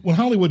 when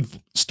Hollywood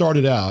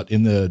started out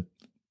in the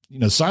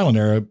silent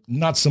era,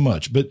 not so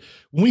much. But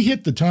when we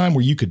hit the time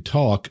where you could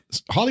talk,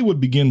 Hollywood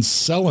begins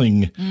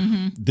selling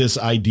this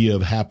idea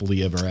of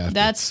happily ever after.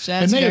 That's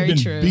and they very have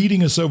been true.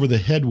 beating us over the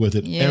head with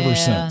it ever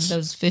since.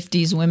 Those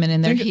 50s women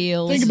in their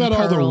heels. Think about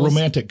all the pearls.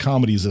 romantic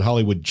comedies that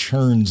Hollywood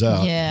churns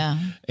out. Yeah.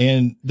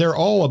 And they're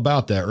all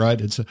about that, right?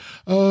 It's,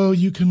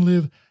 you can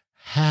live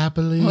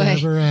happily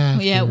ever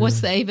after. Yeah,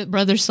 what's the Avett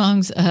Brothers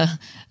songs?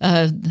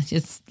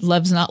 It's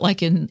Love's Not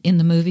Like in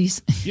the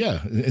movies.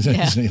 Yeah.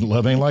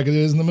 Love ain't like it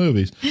is in the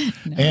movies.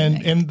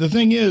 And the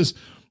thing is,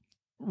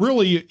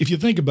 really, if you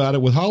think about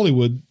it, with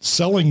Hollywood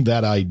selling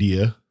that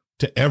idea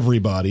to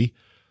everybody,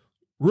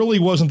 really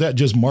wasn't that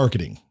just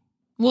marketing?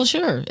 Well,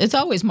 sure. It's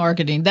always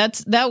marketing.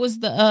 That was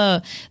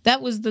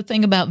the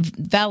thing about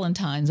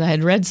Valentine's. I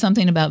had read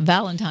something about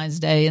Valentine's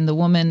Day, and the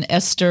woman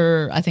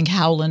Esther, I think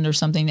Howland or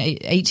something,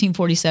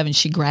 1847.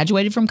 She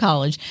graduated from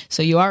college,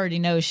 so you already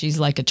know she's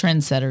like a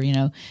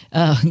trendsetter.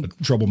 A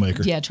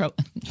troublemaker. Yeah,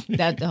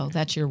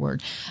 that's your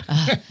word,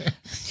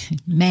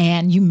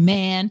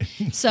 man.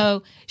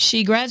 So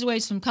she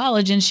graduates from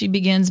college and she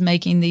begins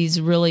making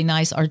these really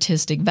nice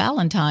artistic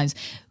Valentines,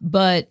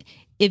 but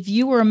if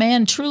you were a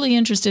man truly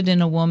interested in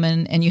a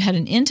woman and you had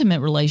an intimate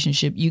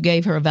relationship, you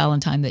gave her a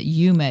Valentine that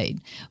you made.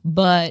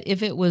 But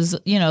if it was,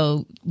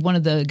 one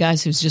of the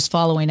guys who's just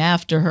following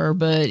after her,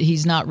 but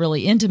he's not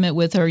really intimate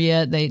with her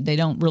yet, they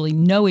don't really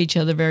know each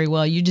other very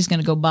well, you're just going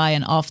to go buy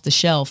an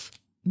off-the-shelf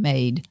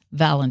made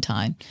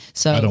Valentine.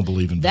 So I don't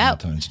believe in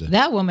Valentine's Day.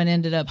 That woman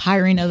ended up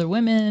hiring other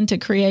women to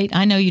create.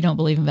 I know you don't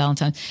believe in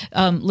Valentine.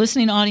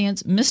 Listening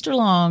audience, Mr.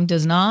 Long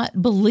does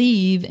not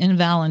believe in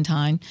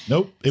Valentine.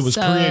 Nope. It was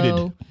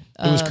created.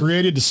 It was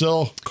created to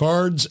sell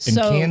cards and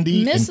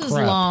candy Mrs. and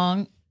crap.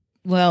 Long,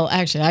 well,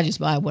 actually, I just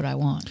buy what I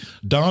want.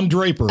 Don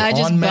Draper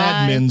on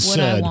Mad Men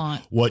said,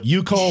 "What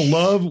you call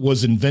love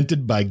was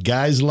invented by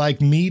guys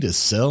like me to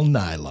sell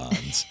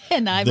nylons."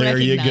 And I there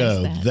you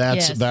go. That.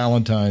 That's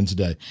Valentine's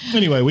Day.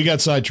 Anyway, we got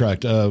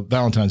sidetracked.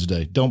 Valentine's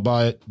Day. Don't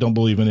buy it. Don't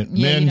believe in it.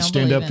 Yeah, Men,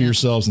 stand up for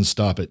yourselves and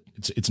stop it.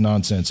 It's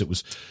nonsense. It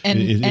was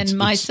and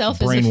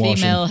myself as a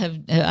female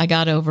I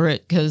got over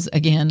it because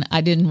again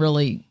I didn't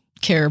really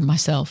care of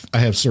myself. I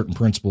have certain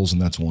principles,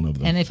 and that's one of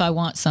them. And if I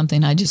want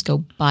something, I just go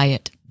buy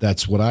it.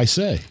 That's what I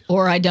say.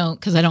 Or I don't,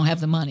 because I don't have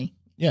the money.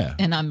 Yeah.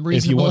 And I'm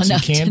reasonable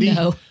enough candy, to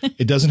know.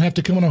 It doesn't have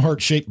to come in a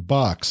heart-shaped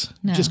box.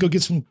 No. Just go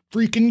get some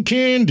freaking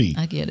candy.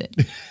 I get it.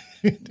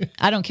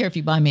 I don't care if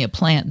you buy me a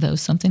plant, though.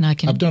 Something I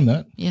can. I've done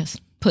that. Yes.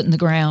 Put in the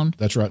ground.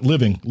 That's right.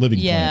 Living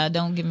Yeah, plant.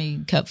 Don't give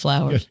me cut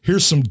flowers. Yeah.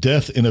 Here's some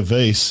death in a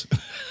vase.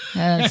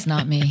 That's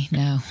not me,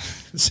 no.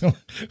 So,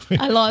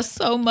 I lost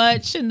so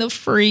much in the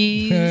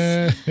freeze.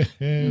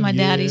 My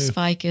daddy's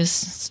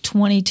ficus is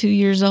 22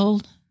 years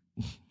old.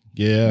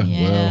 Yeah,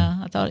 well.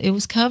 I thought it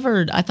was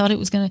covered. I thought it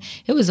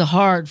was a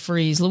hard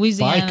freeze.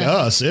 Louisiana. Like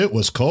us, it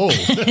was cold.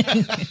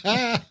 It's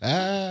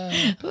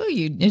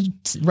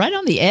right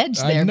on the edge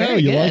there. I know,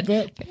 Very you good. like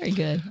that? Very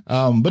good.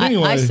 But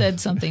anyway. I said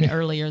something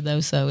earlier,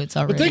 though, so it's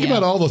already But think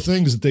about all the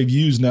things that they've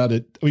used now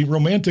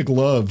romantic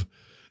love,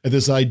 and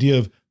this idea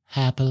of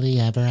happily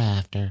ever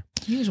after.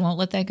 You just won't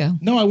let that go.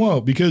 No, I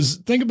won't, because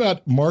think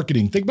about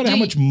marketing. Think about how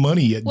much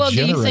money it generates.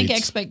 Do you think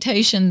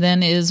expectation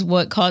then is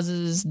what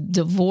causes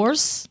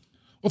divorce?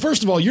 Well,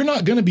 first of all, you're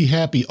not going to be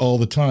happy all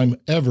the time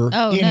ever.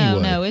 Oh,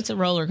 anyway. no, it's a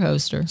roller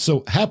coaster.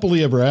 So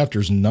happily ever after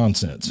is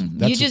nonsense.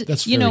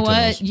 That's you know what?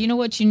 tales. You know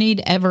what you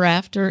need ever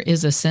after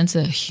is a sense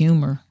of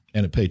humor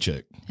and a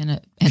paycheck. And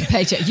a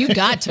paycheck. You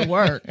got to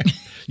work.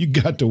 You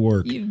got to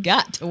work. You've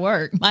got to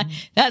work.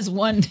 That's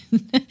one.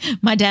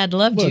 My dad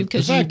loved you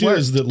because you worked. The fact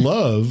is that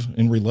love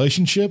in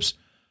relationships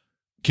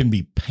can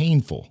be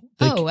painful.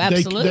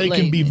 Absolutely. They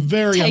can be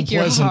very Take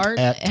unpleasant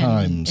at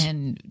times.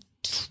 And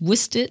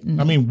twist it.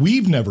 I mean,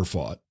 we've never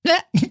fought.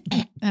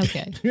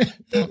 Okay.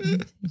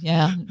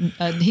 Yeah.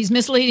 He's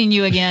misleading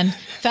you again.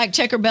 Fact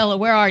checker Bella,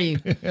 where are you?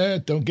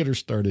 Don't get her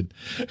started.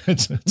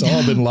 It's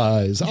all been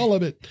lies. All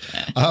of it.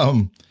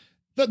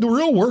 The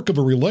real work of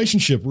a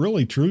relationship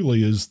really,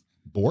 truly is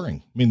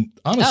boring. I mean,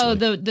 honestly. Oh,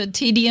 the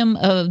tedium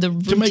of the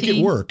routine. To make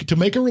it work, to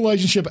make a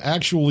relationship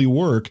actually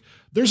work,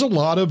 there's a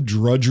lot of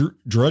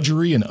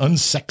drudgery and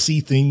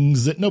unsexy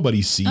things that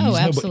nobody sees. Oh,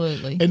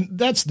 absolutely. And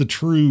that's the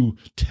true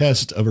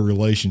test of a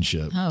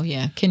relationship. Oh,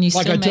 yeah. Can you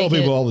still I tell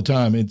people all the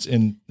time,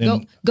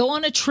 go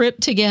on a trip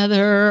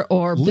together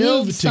or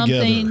build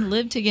something, together.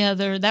 Live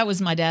together. That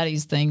was my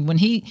daddy's thing.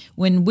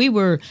 When we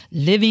were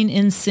living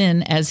in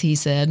sin, as he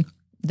said,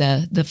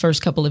 the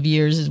first couple of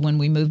years is when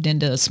we moved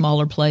into a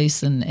smaller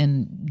place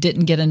and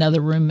didn't get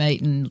another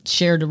roommate and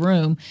shared a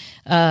room.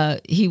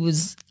 He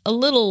was a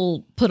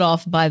little put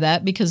off by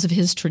that because of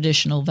his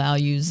traditional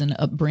values and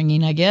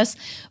upbringing, I guess.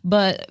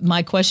 But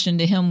my question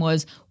to him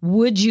was,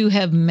 would you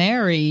have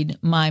married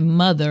my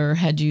mother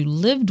had you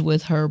lived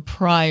with her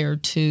prior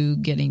to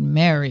getting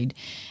married?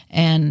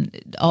 And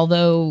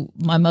although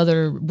my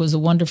mother was a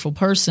wonderful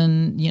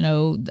person,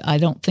 I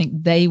don't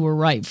think they were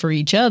right for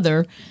each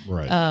other.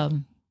 Right.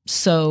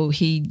 So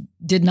he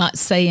did not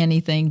say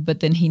anything,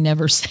 but then he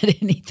never said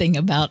anything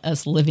about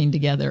us living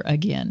together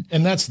again.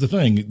 And that's the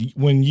thing.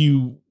 When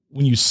you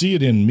when you see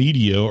it in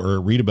media or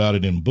read about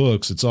it in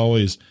books, it's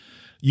always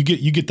you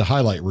get the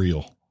highlight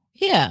reel.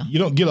 Yeah. You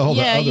don't get all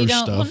the other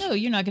stuff. Well, no,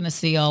 you're not going to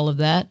see all of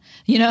that.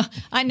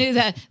 I knew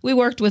that we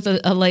worked with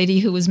a lady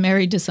who was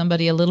married to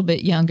somebody a little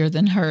bit younger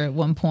than her at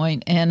one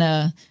point,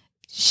 and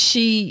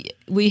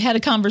we had a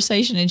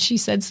conversation, and she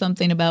said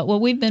something about, well,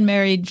 we've been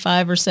married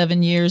 5 or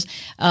 7 years,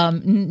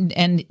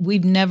 and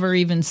we've never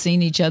even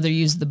seen each other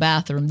use the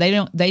bathroom. They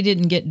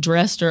didn't get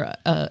dressed or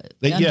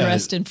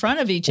undressed in front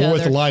of each other, or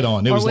with the light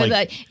on. It was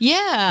like,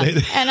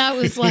 and I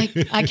was like,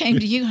 I came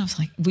to you, and I was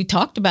like, we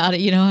talked about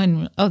it,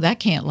 and that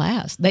can't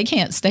last. They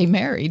can't stay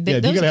married.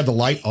 You got to have the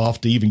light off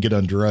to even get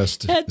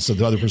undressed, so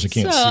the other person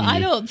can't see you. I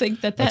don't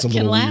think that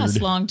can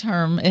last long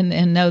term,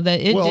 and know that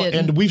it didn't.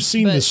 And we've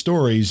seen the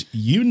stories.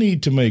 You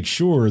need to make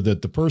sure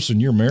that the person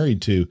you're married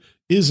to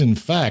is in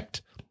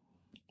fact,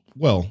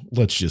 well,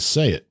 let's just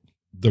say it,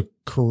 the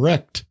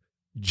correct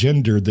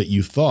gender that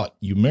you thought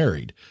you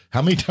married.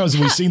 How many times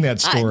have we seen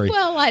that story?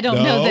 I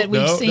don't know that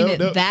we've seen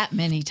it that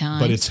many times.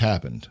 But it's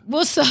happened.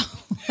 Well, so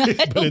I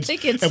don't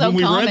think it's so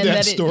common. And when we read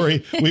that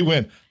story, we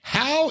went,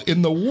 how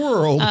in the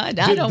world did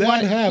that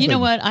happen? You know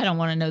what? I don't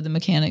want to know the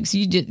mechanics.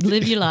 You just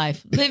live your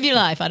life. Live your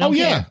life. I don't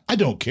care. I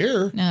don't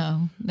care.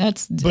 No,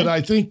 But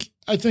I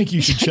think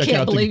you should check out. I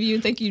can't believe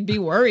you think you'd be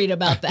worried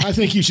about that. I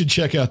think you should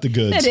check out the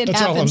goods.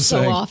 That's all I'm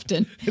saying. So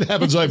often. It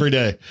happens every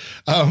day.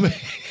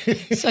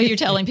 So you're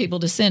telling people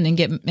to sin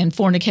and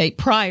fornicate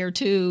prior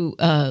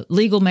to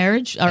legal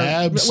marriage? Or,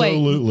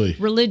 absolutely.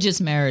 Religious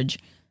marriage.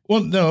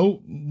 Well,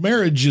 no,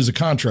 marriage is a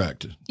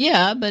contract.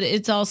 Yeah, but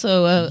it's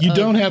also you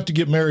don't have to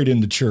get married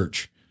in the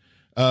church.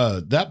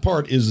 That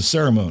part is a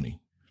ceremony.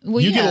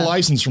 Well, you get a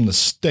license from the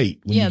state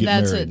when you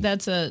get married.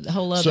 That's a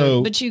whole other.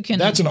 So but you can.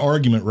 That's an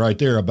argument right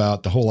there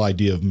about the whole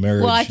idea of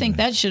marriage. Well, I think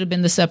that should have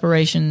been the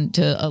separation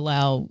to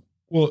allow.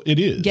 Well, it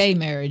is gay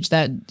marriage.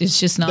 That it's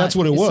just not. That's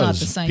what it was. Not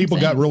the same People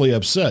thing. got really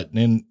upset,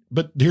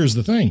 but here's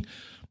the thing: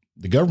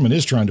 the government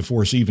is trying to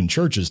force even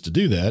churches to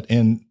do that,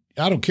 and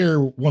I don't care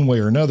one way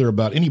or another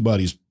about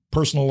anybody's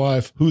personal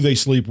life, who they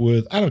sleep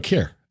with. I don't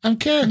care.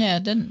 Yeah,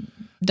 it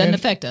doesn't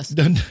affect us.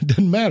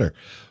 Doesn't matter.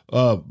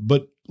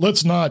 But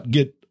let's not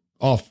get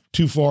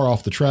too far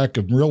off the track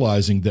of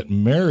realizing that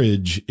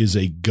marriage is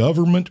a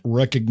government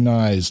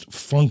recognized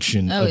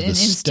function of the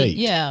state.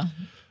 Yeah.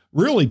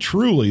 Really,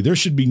 truly, there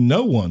should be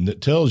no one that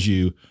tells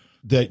you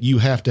that you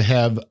have to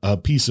have a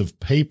piece of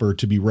paper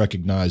to be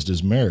recognized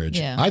as marriage.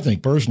 Yeah. I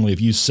think personally, if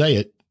you say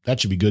it, that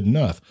should be good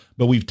enough.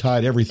 But we've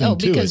tied everything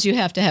to it. Because you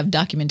have to have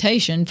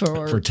documentation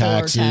for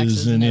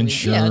taxes and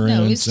insurance. Yeah,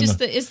 no, it's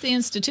just it's the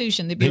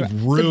institution, they've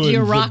ruined the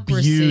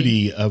bureaucracy. The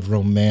beauty of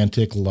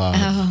romantic love.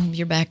 Oh,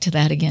 you're back to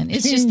that again.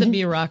 It's just the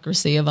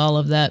bureaucracy of all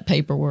of that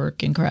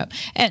paperwork and crap.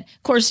 And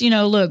of course,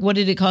 look, what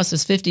did it cost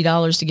us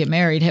 $50 to get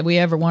married? Have we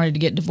ever wanted to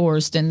get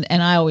divorced? And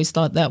I always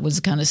thought that was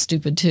kind of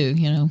stupid too.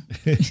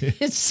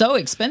 It's so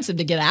expensive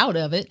to get out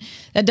of it.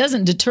 That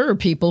doesn't deter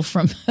people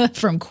from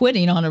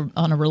quitting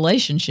on a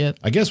relationship.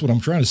 I guess what I'm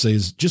trying to say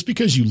is just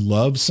because you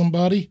love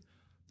somebody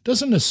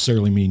doesn't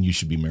necessarily mean you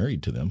should be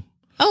married to them.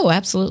 Oh,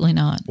 absolutely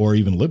not. Or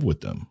even live with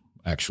them,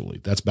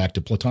 actually. That's back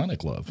to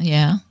platonic love.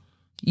 Yeah.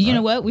 You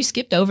know what? We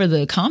skipped over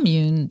the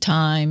commune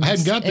time. I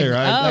hadn't got there.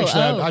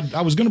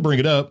 I was going to bring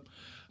it up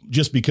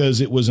just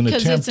because it was an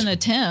attempt. Because it's an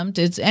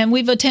attempt. And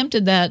we've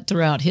attempted that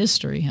throughout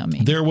history. I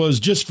mean, there was,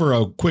 just for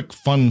a quick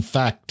fun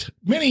fact,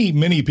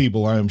 many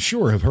people, I am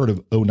sure, have heard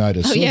of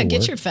Oneida Silverware. Yeah,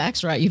 get your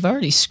facts right. You've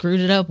already screwed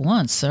it up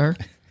once, sir.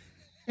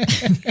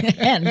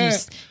 And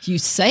you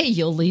say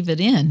you'll leave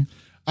it in.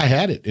 I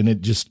had it, and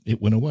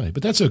it went away.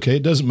 But that's okay.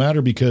 It doesn't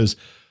matter because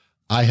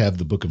I have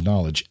the book of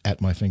knowledge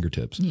at my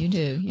fingertips. You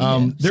do.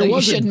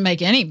 You shouldn't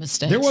make any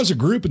mistakes. There was a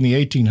group in the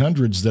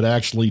 1800s that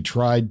actually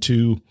tried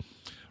to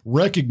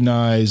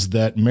recognize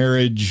that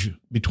marriage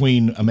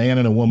between a man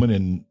and a woman,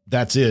 and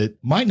that's it,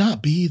 might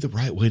not be the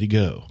right way to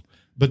go.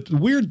 But the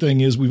weird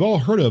thing is, we've all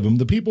heard of them.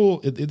 The people,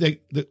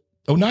 the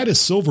Oneida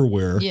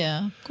Silverware,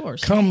 yeah, of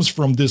course, comes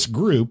from this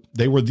group.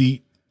 They were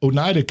the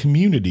Oneida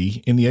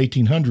community in the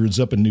 1800s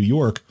up in New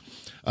York,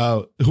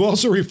 who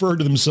also referred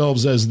to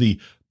themselves as the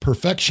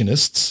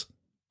Perfectionists,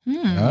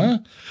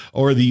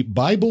 or the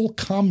Bible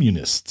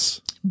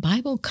Communists.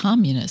 Bible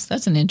Communists.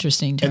 That's an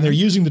interesting term. And they're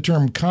using the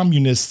term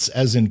communists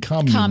as in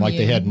commune like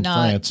they had in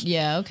France.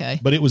 Yeah, okay.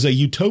 But it was a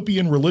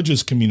utopian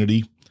religious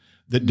community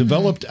that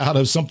developed out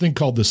of something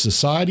called the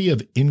Society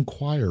of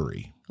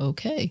Inquiry.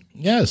 Okay.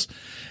 Yes.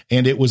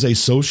 And it was a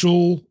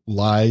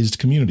socialized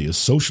community, a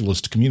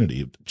socialist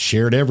community. It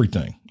shared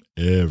everything.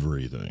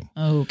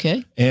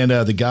 Okay. And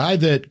the guy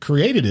that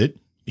created it,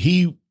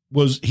 he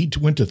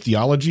went to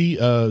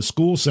theology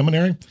school,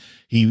 seminary.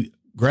 He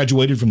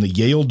graduated from the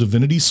Yale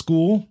Divinity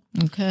School.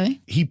 Okay.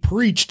 He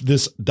preached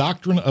this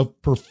doctrine of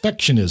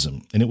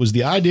perfectionism, and it was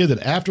the idea that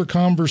after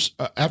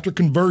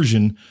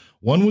conversion,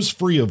 one was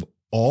free of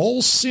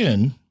all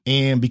sin,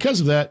 and because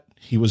of that,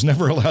 he was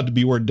never allowed to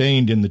be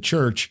ordained in the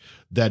church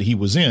that he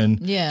was in.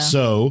 Yeah.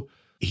 So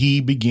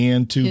he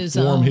began to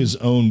form his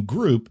own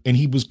group, and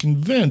he was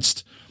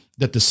convinced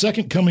that the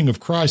second coming of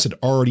Christ had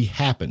already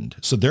happened.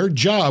 So their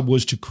job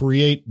was to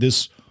create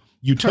this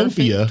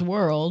utopia, perfect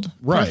world,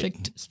 right.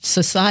 perfect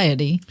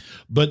society.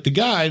 But the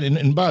guy,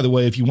 and by the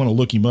way, if you want to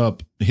look him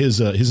up,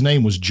 his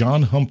name was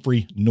John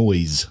Humphrey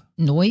Noyes.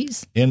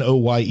 Noise?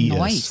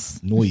 Noyes.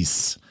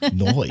 Noyes.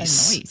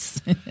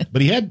 Noise.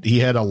 But he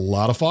had a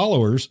lot of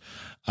followers.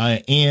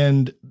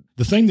 And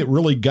the thing that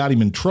really got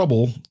him in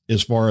trouble,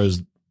 as far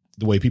as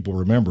the way people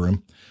remember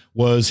him,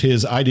 was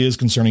his ideas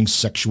concerning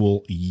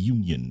sexual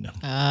union.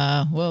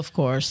 Well, of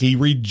course. He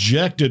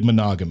rejected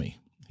monogamy.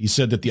 He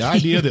said that the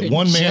idea that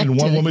one man and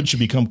one woman should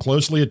become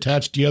closely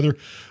attached together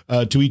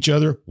to each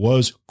other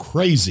was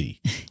crazy.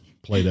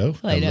 Plato.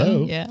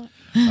 Hello. Yeah.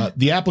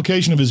 The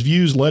application of his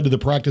views led to the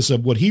practice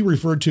of what he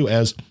referred to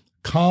as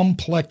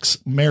complex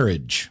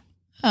marriage.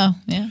 Oh,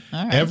 yeah.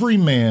 All right. Every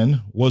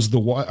man was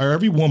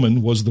every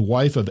woman was the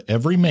wife of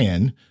every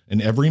man,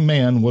 and every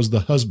man was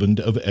the husband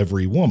of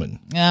every woman.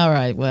 All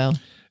right. Well,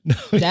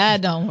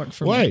 that don't work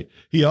for me. Right.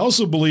 He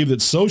also believed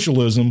that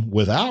socialism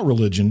without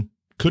religion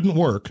couldn't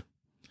work,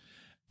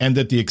 and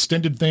that the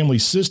extended family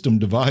system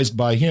devised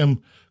by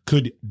him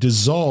could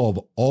dissolve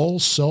all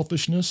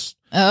selfishness.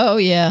 Oh,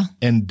 yeah.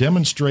 And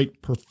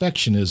demonstrate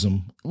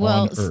perfectionism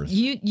on earth.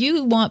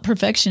 You want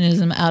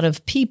perfectionism out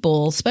of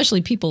people,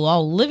 especially people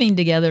all living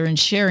together and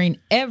sharing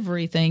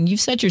everything.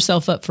 You've set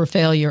yourself up for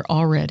failure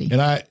already.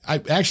 And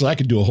I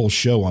could do a whole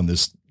show on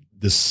this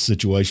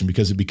situation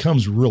because it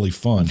becomes really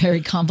fun. Very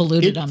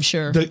convoluted, I'm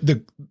sure.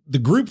 The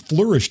group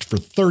flourished for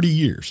 30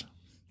 years.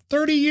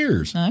 30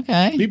 years.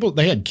 Okay. People,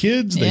 they had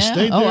kids. They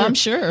stayed there. Oh, I'm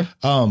sure.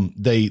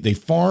 They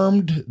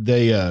farmed.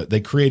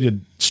 They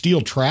created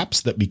steel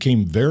traps that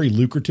became very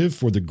lucrative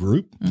for the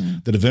group.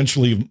 That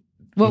eventually.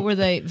 What were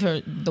they, for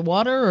the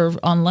water or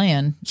on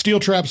land? Steel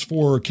traps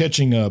for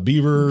catching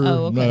beaver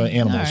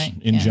animals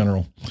in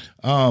general.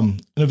 And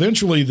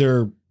eventually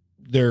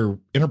their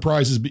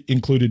enterprises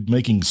included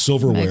making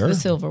silverware,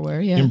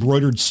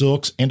 embroidered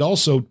silks, and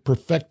also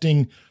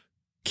perfecting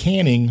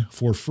canning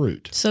for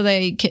fruit. So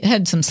they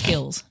had some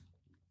skills.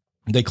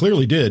 They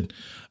clearly did.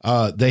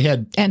 They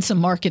had and some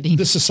marketing.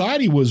 The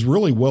society was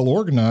really well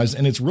organized,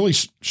 and it's really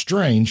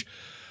strange.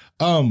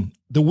 The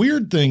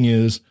weird thing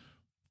is,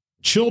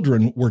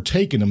 children were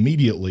taken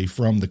immediately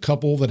from the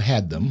couple that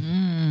had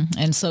them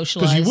and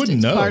socialized. Because you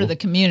wouldn't know. Part of the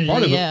community.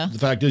 Part of the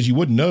fact is, you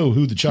wouldn't know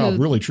who the child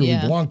really truly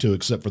belonged to,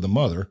 except for the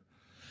mother.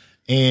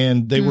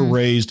 And they were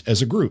raised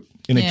as a group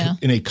in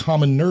a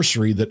common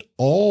nursery that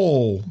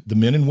all the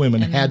men and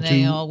women had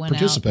to all went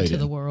participate out into in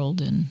the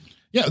world and.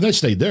 Yeah, they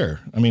stayed there.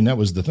 I mean, that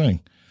was the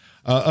thing.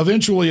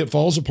 Eventually, it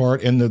falls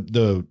apart, and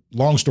the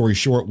long story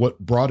short, what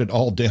brought it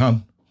all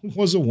down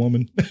was a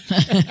woman.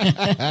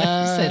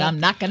 Said,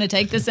 I'm not going to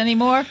take this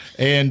anymore.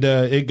 And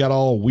it got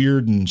all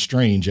weird and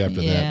strange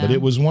after that. But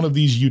it was one of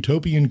these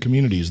utopian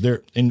communities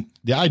there. And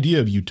the idea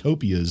of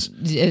utopias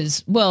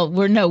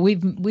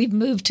we've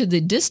moved to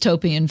the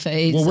dystopian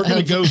phase. Well, we're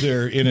going to go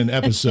there in an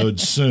episode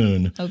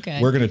soon.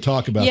 Okay. We're going to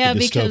talk about the dystopias.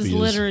 Because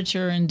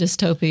literature and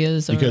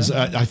dystopias are because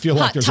I feel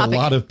like there's a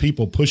lot of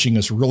people pushing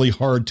us really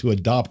hard to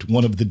adopt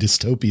one of the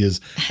dystopias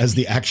as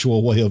the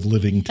actual way of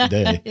living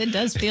today. It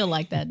does feel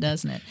like that,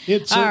 doesn't it?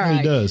 It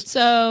certainly does.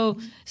 So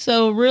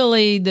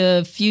really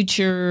the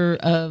future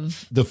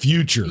of... The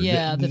future.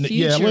 Yeah, the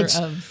future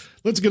of...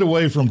 Let's get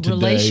away from today.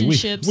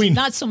 Relationships,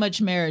 not so much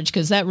marriage,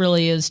 because that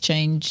really is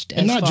changed.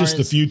 And not just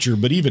the future,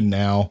 but even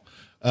now,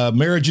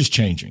 marriage is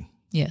changing.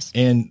 Yes.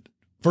 And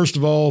first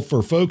of all,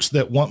 for folks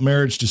that want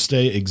marriage to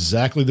stay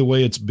exactly the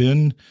way it's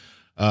been,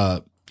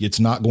 it's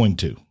not going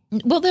to.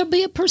 Well, there'll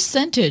be a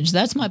percentage.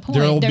 That's my point.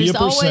 There's be a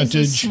percentage.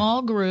 Always a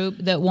small group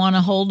that want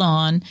to hold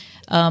on,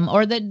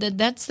 or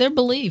that's their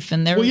belief.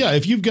 And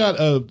if you've got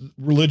a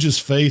religious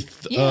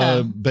faith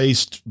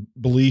based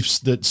beliefs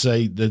that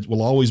say that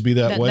will always be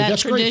that way,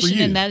 that's great for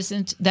you. And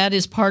that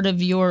is part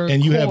of your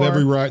and you core. have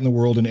every right in the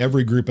world, and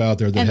every group out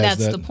there that has that.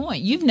 And that's the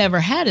point. You've never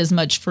had as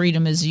much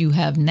freedom as you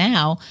have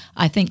now.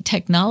 I think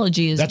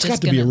technology is that's got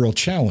to be a real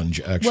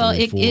challenge, actually. Well,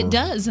 it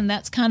does, and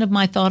that's kind of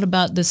my thought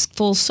about this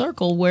full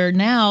circle, where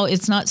now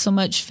it's not so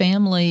much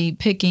family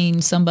picking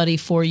somebody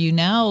for you.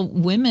 Now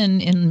women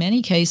in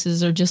many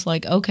cases are just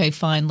like, okay,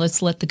 fine,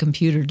 let's let the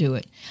computer do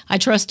it. I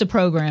trust a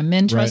program.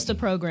 Men trust a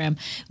program.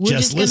 We're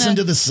just listen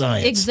to the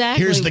science.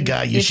 Exactly. Here's the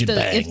guy you should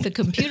bang. If the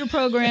computer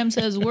program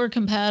says we're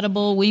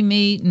compatible, we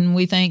meet and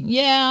we think,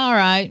 yeah, all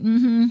right,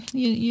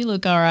 you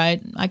look all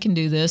right, I can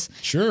do this.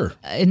 Sure.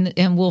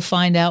 And we'll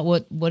find out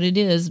what it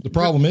is. The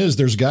problem is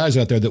there's guys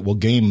out there that will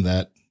game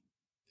that,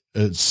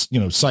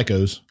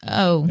 psychos.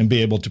 Oh. And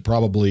be able to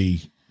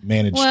probably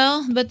manage.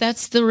 Well, but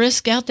that's the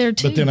risk out there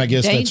too. But then I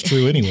guess that's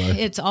true anyway.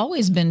 It's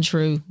always been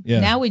true. Yeah.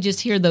 Now we just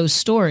hear those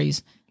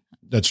stories.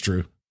 That's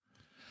true.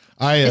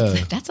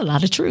 That's a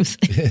lot of truth.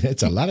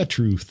 It's a lot of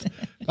truth.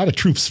 A lot of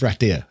truths right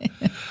there.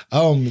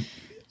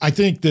 I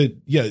think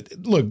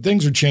that, look,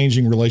 things are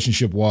changing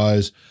relationship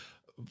wise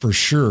for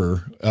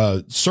sure.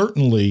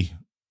 Certainly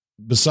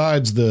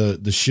besides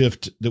the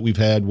shift that we've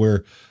had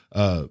where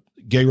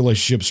gay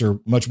relationships are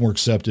much more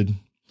accepted.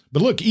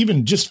 But look,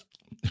 even just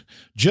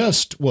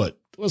what,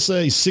 let's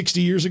say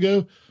 60 years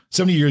ago,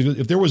 70 years ago,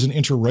 if there was an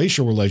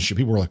interracial relationship,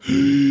 people were like,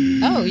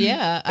 oh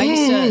yeah. I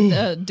used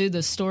to do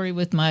the story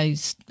with my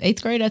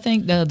 8th grade, I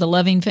think, the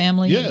Loving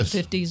Family in the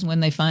 50s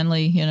when they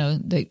finally,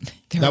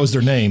 that was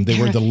their name. They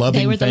were the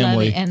Loving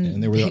Family,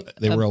 and they were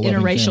a loving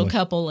interracial family.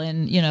 couple,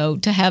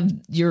 and to have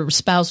your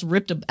spouse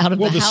ripped out of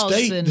the house.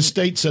 The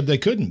state said they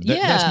couldn't.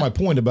 That's my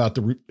point about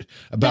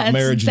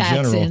marriage in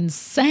general. That's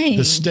insane.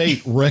 The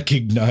state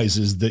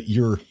recognizes that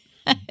you're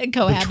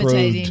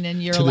cohabitating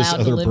and you're allowed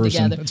to live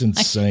together. That's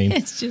insane.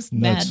 It's just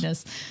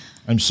madness.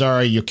 I'm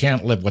sorry, you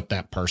can't live with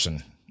that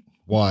person.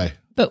 Why?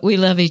 But we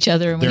love each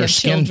other and their we have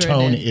skin children.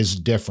 tone is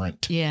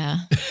different. Yeah.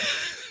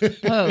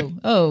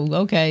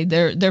 Okay.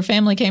 Their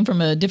family came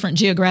from a different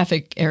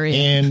geographic area.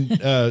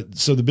 And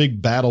so the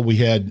big battle we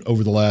had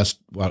over the last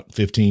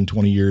 15,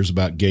 20 years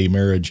about gay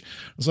marriage,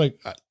 I was like,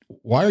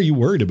 why are you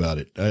worried about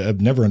it? I've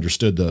never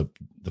understood the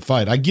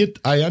fight.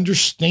 I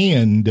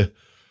understand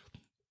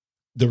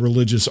the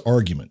religious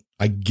argument.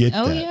 I get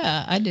that. Oh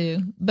yeah, I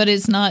do. But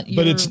it's not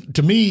But it's,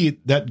 to me,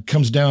 that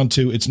comes down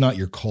to, it's not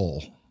your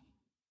call.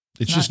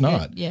 It's just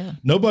not. Yeah.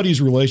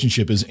 Nobody's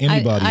relationship is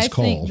anybody's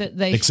call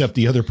except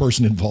the other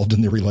person involved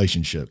in the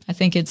relationship. I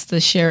think it's the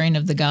sharing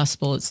of the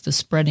gospel. It's the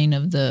spreading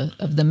of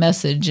the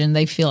message, and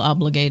they feel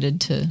obligated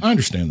to. I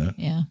understand that.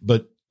 Yeah.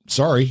 But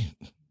sorry.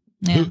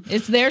 Yeah.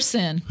 It's their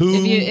sin.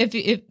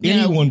 If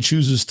anyone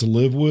chooses to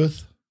live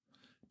with,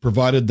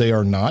 provided they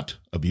are not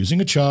abusing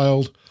a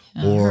child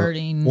or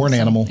an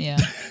animal. Yeah.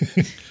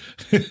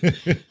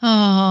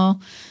 Oh.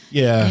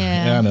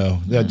 Yeah, I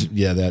know.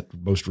 That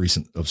most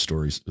recent of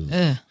stories.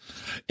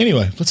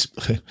 Anyway, let's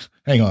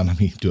hang on. Let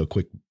me do a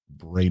quick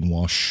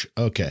brainwash.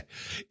 Okay.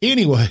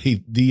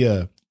 Anyway,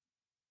 the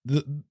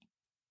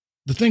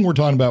thing we're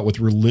talking about with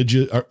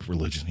religion.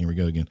 Here we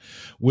go again.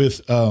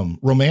 With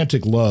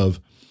romantic love,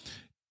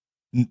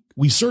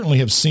 we certainly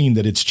have seen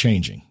that it's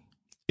changing.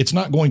 It's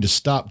not going to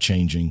stop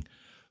changing,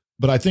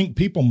 but I think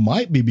people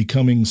might be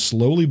becoming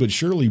slowly but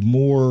surely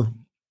more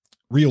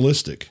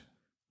realistic.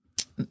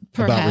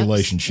 Perhaps, about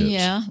relationships.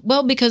 Yeah.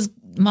 Well, because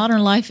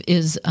modern life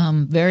is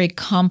very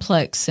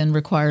complex and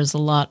requires a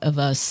lot of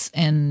us,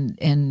 and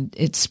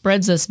it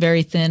spreads us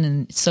very thin,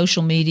 and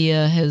social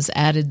media has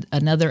added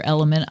another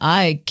element.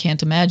 I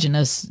can't imagine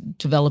us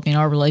developing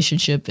our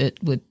relationship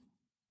with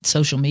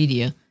social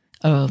media.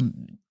 Yeah,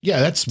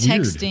 that's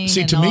weird.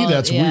 See, to me,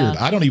 that's weird.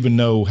 I don't even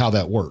know how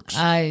that works.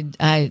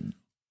 I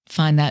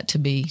find that to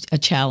be a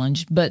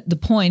challenge. But the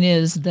point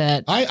is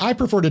that I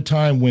preferred a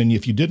time when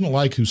if you didn't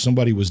like who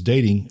somebody was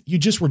dating, you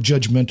just were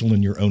judgmental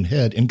in your own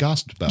head and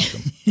gossiped about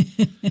them.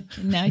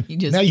 Now you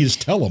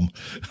just tell them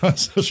on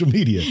social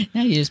media.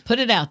 Now you just put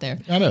it out there.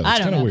 I know. It's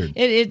kind of weird.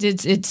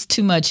 It's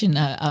too much, and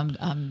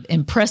I'm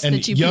impressed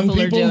that you people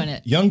are doing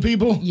it. Young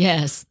people?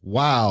 Yes.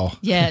 Wow.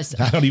 Yes.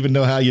 I don't even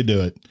know how you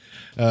do it.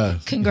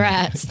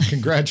 Congrats.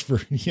 Congrats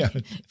for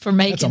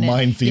making that's a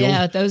minefield.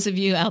 Yeah, those of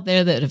you out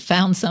there that have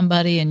found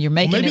somebody and you're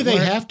making it work.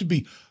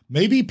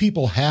 Maybe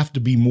people have to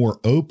be more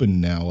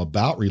open now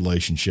about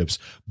relationships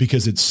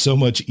because it's so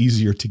much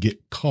easier to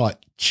get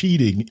caught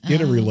cheating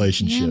in a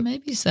relationship. Yeah,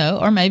 maybe so.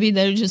 Or maybe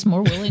they're just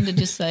more willing to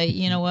just say,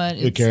 you know what?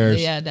 Who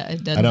cares? Yeah,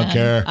 it doesn't I don't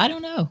care. I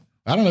don't know.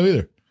 I don't know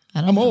either.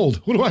 I'm old.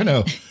 What do I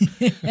know?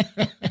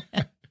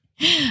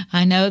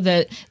 I know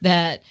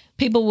that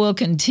people will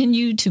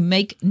continue to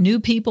make new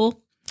people.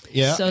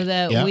 Yeah, so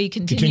that we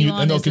continue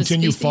on, and they'll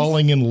continue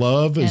falling in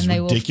love, as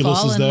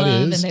ridiculous as that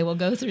is, and they will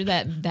go through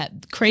that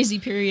crazy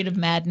period of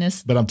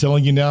madness. But I'm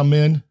telling you now,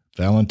 men,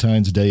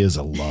 Valentine's Day is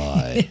a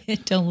lie.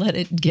 Don't let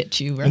it get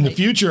you. Right? In the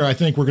future, I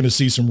think we're going to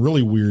see some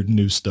really weird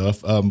new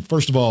stuff.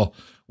 First of all,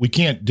 we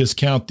can't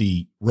discount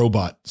the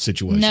robot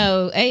situation.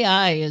 No,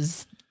 AI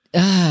is.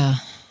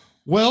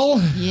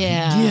 Well,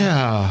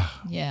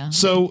 yeah.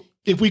 So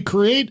if we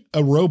create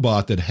a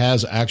robot that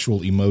has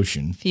actual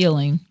emotion,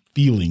 feeling.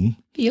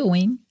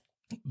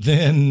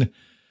 Then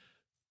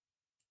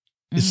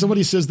if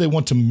somebody says they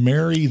want to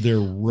marry their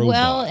robot.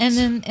 Well,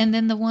 and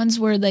then the ones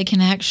where they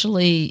can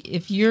actually,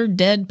 if your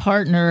dead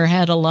partner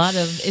had a lot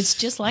of, it's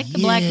just like the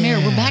Black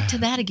Mirror. We're back to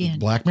that again.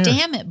 Black Mirror.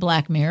 Damn it,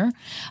 Black Mirror.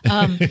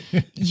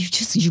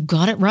 You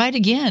got it right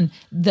again.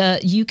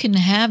 You can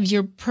have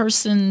your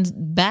person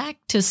back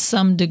to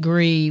some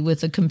degree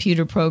with a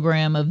computer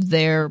program of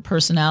their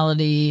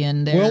personality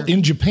and their. Well,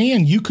 in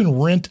Japan, you can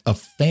rent a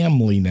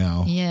family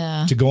now.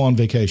 Yeah. To go on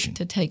vacation.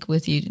 To take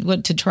with you,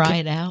 to try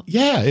it out.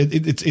 Yeah,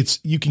 it's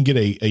you can get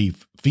a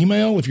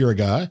female if you're a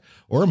guy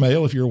or a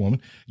male if you're a woman.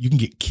 You can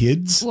get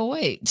kids. Well,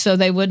 wait. So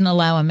they wouldn't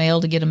allow a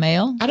male to get a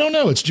male? I don't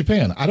know. It's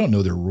Japan. I don't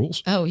know their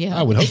rules. Oh, yeah.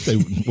 I would hope they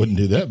wouldn't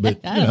do that, but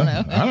I don't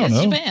know. I don't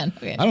know. Japan.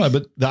 Okay. I don't know.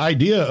 But the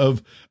idea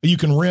of you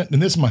can rent,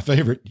 and this is my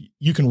favorite,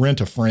 you can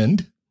rent a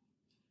friend.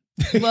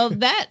 Well,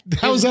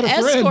 how is that a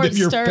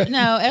friend?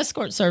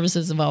 Escort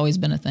services have always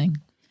been a thing.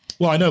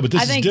 Well, I know, but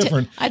this is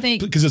different. I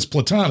think because it's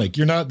platonic.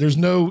 There's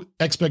no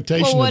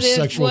expectation of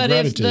sexual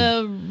gratitude. What if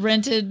the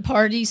rented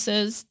party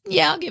says,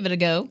 "Yeah, I'll give it a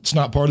go"? It's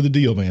not part of the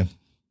deal, man.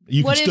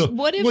 You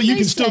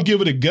can still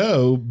give it a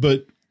go,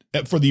 but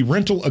for the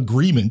rental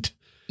agreement,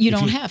 you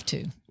don't have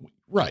to.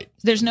 Right.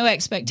 There's no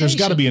expectation. There's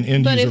got to be an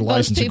end but user if both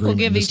license people agreement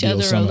give in this each deal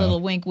other somehow. a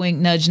little wink, wink,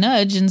 nudge,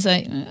 nudge, and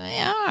say,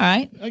 yeah, all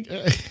right. I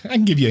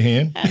can give you a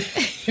hand.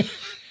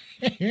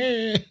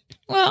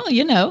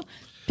 Well,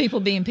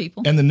 people being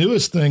people. And the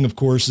newest thing, of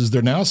course, is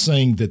they're now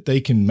saying that they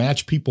can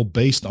match people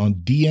based on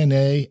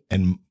DNA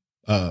and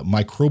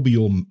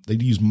microbial. They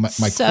use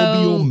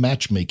microbial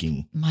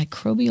matchmaking.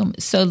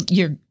 Microbial. So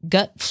your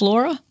gut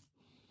flora?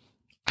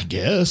 I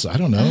guess. I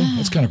don't know.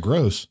 That's kind of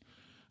gross.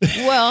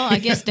 Well, I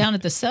guess down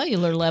at the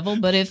cellular level,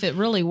 but if it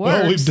really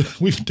Well, works.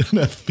 we've done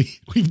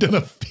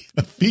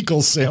a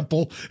fecal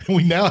sample, and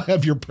we now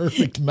have your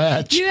perfect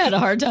match. You had a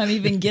hard time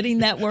even getting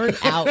that word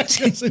out.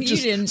 It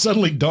just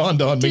suddenly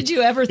dawned on me. Did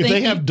you ever if think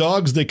they have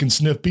dogs that can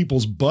sniff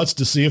people's butts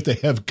to see if they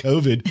have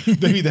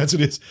COVID, maybe that's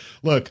what it is.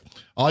 Look,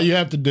 all you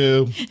have to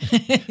do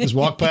is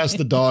walk past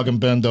the dog and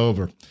bend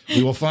over.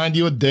 We will find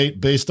you a date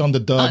based on the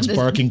dog's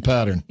barking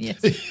pattern. Yes.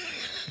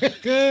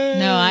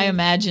 No, I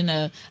imagine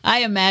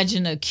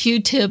a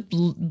Q-tip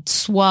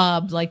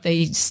swab like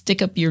they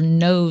stick up your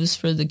nose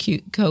for the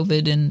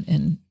COVID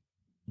and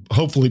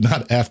hopefully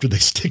not after they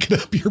stick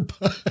it up your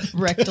butt.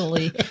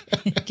 Rectally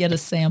get a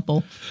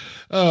sample.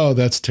 Oh,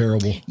 that's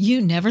terrible. You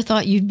never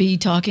thought you'd be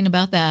talking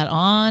about that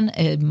on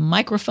a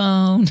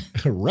microphone.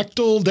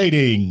 Rectal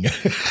dating.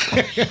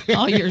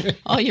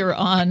 all your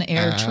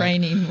on-air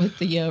training with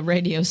the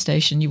radio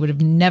station, you would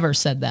have never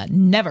said that.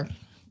 Never.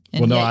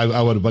 And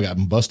I would have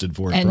gotten busted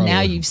for it. And probably. now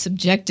you've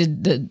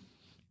subjected the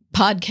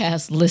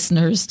podcast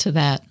listeners to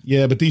that.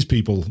 Yeah, but these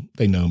people,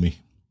 they know me.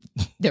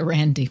 They're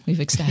Randy.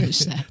 We've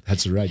established that.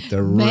 That's right.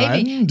 They're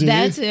Maybe Randy.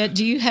 that's it.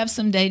 Do you have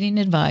some dating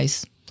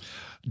advice?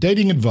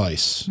 Dating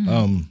advice.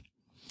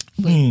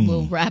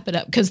 We'll wrap it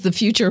up because the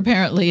future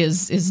apparently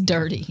is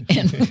dirty,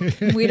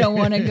 and we don't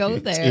want to go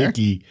there.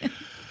 Icky.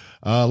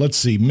 Let's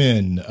see.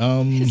 Men.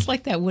 It's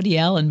like that Woody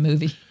Allen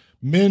movie.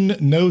 Men,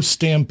 no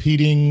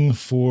stampeding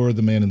for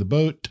the man in the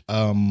boat.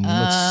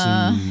 Let's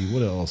see.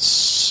 What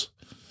else?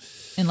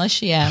 Unless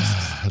she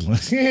asks.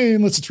 Unless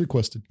it's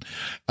requested.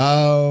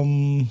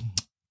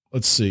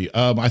 Let's see.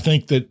 I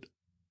think that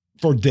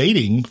for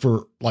dating,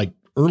 for like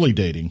early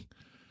dating.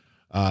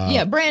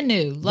 Brand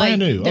new. Brand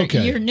new.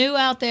 Okay. You're new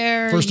out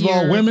there. First of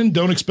all, women,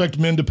 don't expect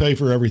men to pay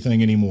for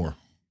everything anymore.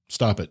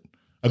 Stop it.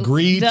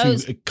 Agree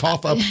to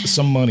cough up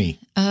some money.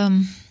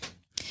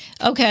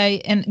 Okay.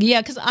 And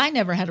because I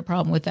never had a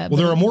problem with that. Well,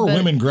 there are more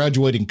women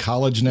graduating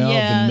college now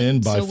than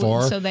men by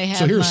far. So they have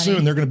So here money.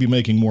 soon, they're going to be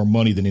making more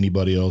money than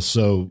anybody else.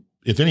 So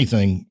if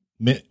anything,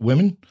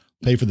 women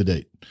pay for the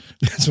date.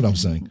 That's what I'm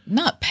saying.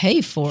 Not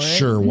pay for it.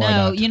 Sure, why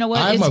not? You know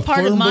what? I'm a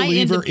firm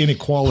believer in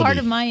equality. Part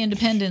of my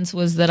independence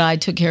was that I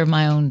took care of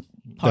my own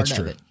part That's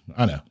of true. it.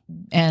 I know.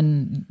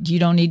 And you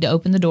don't need to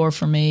open the door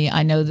for me.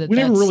 I know that We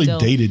never really still,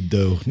 dated,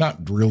 though.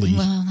 Not really.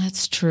 Well,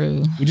 that's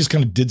true. We just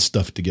kind of did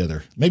stuff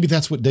together. Maybe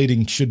that's what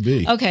dating should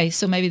be. Okay,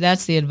 so maybe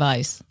that's the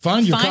advice.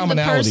 Find your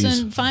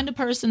commonalities. Find a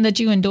person that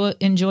you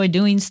enjoy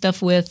doing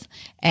stuff with,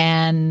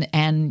 and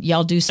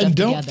y'all do stuff And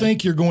don't together.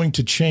 think you're going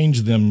to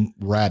change them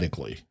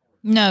radically.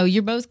 No,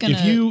 you're both gonna.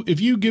 If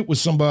you get with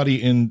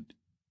somebody and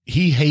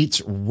he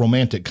hates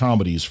romantic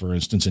comedies, for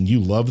instance, and you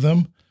love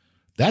them,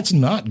 that's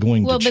not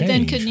going to change. Well, but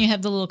then couldn't you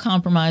have the little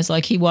compromise?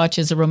 Like he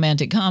watches a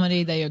romantic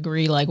comedy, they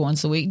agree like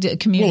once a week.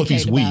 Communicate Well, if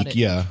he's about weak, it.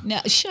 yeah. No,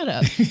 shut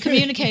up.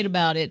 Communicate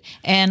about it.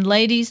 And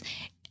ladies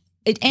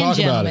and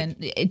gentlemen,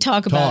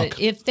 talk about it.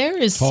 If there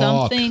is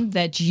something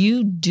that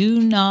you do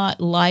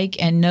not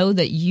like and know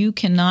that you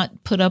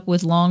cannot put up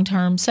with long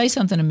term, say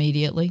something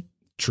immediately.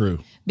 True.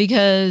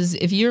 Because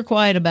if you're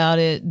quiet about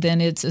it,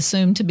 then it's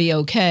assumed to be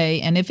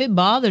okay. And if it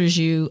bothers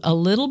you a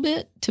little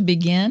bit to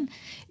begin,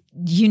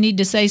 you need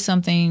to say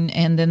something.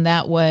 And then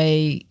that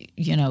way,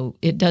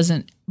 it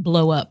doesn't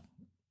blow up.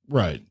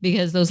 Right.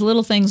 Because those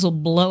little things will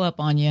blow up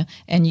on you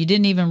and you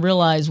didn't even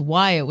realize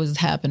why it was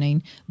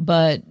happening.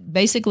 But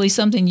basically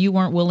something you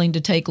weren't willing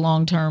to take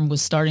long term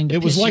was starting to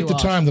piss you off. It was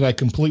like the time that I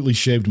completely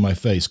shaved my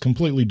face,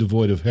 completely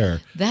devoid of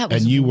hair. That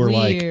was and you were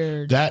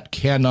weird. like, that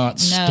cannot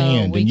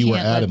stand. And you were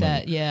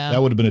adamant.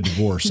 That would have been a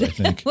divorce, I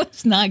think.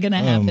 It's not going to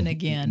happen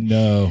again.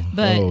 No.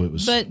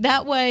 But but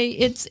that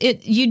way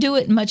you do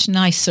it much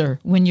nicer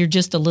when you're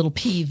just a little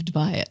peeved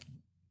by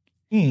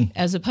it.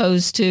 As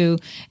opposed to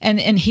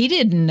and he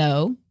didn't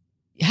know.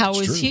 How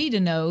is he to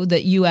know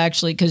that you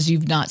actually, because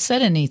you've not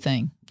said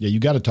anything? Yeah, you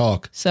got to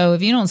talk. So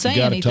if you don't say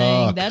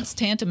anything, that's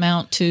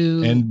tantamount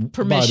to and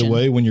permission. By the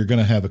way, when you're going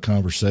to have a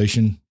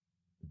conversation,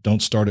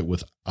 don't start it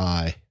with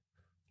I.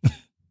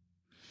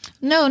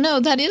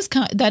 No, that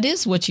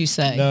is what you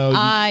say. No,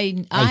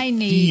 I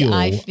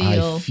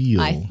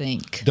feel, I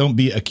think. Don't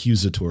be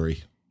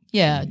accusatory.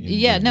 Yeah,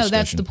 no,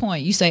 that's the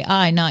point. You say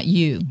I, not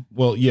you.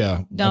 Well,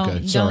 yeah.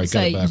 Don't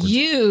say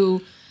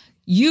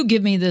you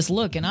give me this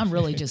look and I'm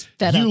really just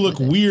fed up. You look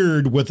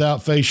weird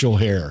without facial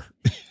hair.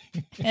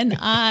 And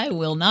I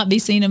will not be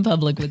seen in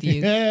public with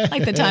you.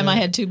 Like the time I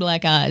had 2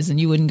 black eyes and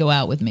you wouldn't go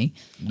out with me.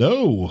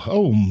 No.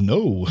 Oh,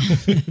 no.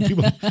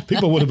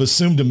 People would have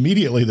assumed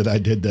immediately that I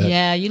did that.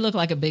 Yeah, you look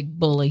like a big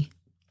bully.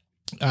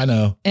 I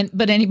know.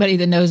 But anybody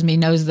that knows me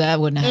knows that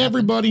wouldn't happen.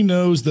 Everybody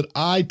knows that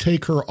I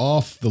take her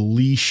off the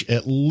leash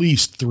at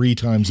least 3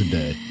 times a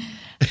day.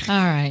 All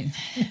right.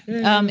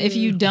 If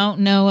you don't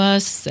know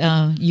us,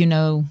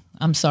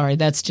 I'm sorry.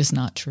 That's just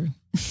not true.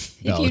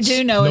 If you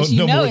do know us,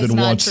 you know it's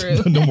not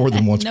true. No more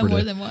than once no per more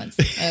day. than once.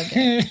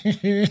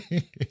 Okay.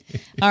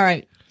 All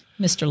right,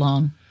 Mr.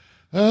 Long.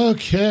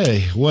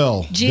 Okay.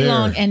 Well, G.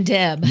 Long and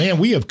Deb. Man,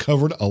 we have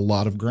covered a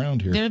lot of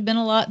ground here. There have been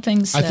a lot of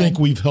things said. I think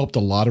we've helped a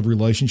lot of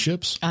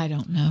relationships. I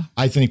don't know.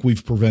 I think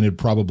we've prevented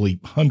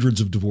probably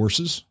hundreds of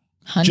divorces.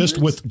 Hundreds?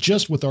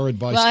 Just with our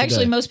advice Well, today.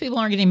 actually, most people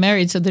aren't getting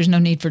married, so there's no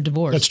need for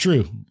divorce. That's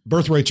true.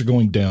 Birth rates are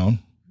going down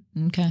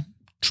Okay.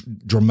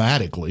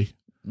 dramatically.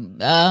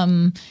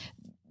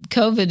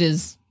 COVID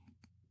is,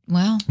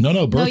 well.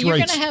 No, birth you're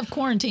rates. going to have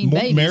quarantine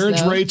babies,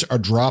 Marriage though. rates are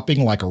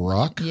dropping like a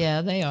rock.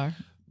 Yeah, they are.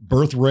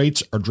 Birth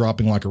rates are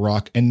dropping like a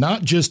rock, and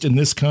not just in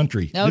this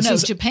country.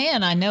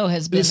 Japan, I know,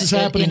 has been this is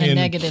happening in a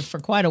negative for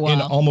quite a while.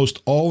 In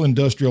almost all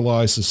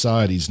industrialized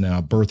societies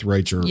now, birth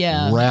rates are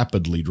Yeah.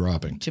 rapidly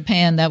dropping.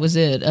 Japan, that was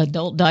it.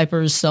 Adult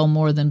diapers sell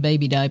more than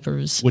baby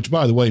diapers. Which,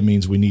 by the way,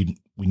 means we need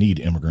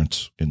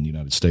immigrants in the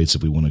United States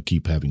if we want to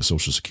keep having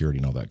Social Security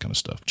and all that kind of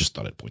stuff. Just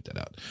thought I'd point that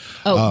out.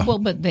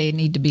 But they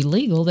need to be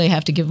legal. They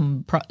have to give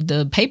them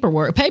the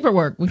paperwork.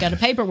 We got a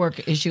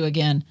paperwork issue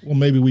again. Well,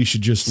 maybe we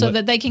should just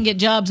that they can get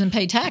jobs and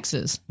pay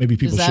taxes. Maybe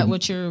people. Is that should,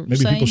 what you're maybe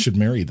saying? people should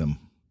marry them.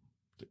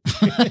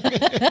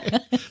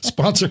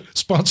 sponsor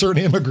an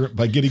immigrant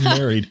by getting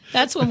married.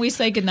 That's when we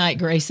say goodnight,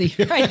 Gracie.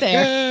 Right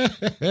there.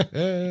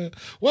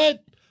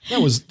 What?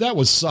 That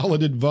was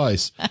solid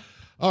advice.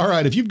 All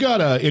right. If you've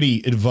got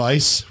any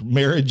advice,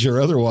 marriage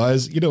or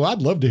otherwise,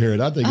 I'd love to hear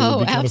it. I think it would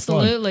be kind of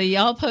fun. Absolutely.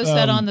 Y'all post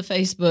that on the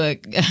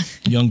Facebook.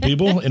 Young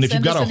people. And if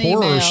you've got a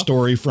horror email.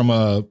 story from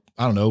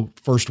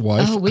first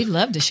wife. Oh, we'd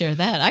love to share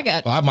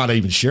that. I might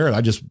even share it.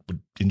 I just would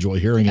enjoy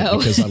hearing it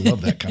because I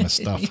love that kind of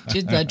stuff.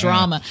 Just the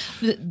drama.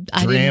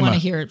 I didn't want to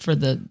hear it for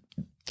the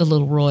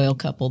little royal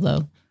couple,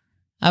 though.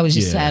 I was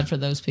just sad for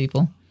those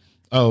people.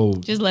 Oh,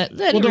 just let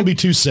don't be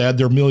too sad.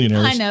 They're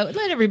millionaires. I know.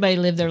 Let everybody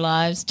live their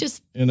lives.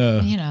 Just,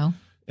 And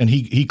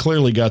he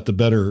clearly got the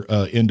better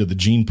end of the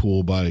gene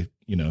pool by,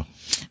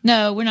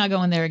 No, we're not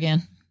going there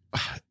again.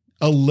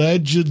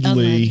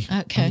 Allegedly.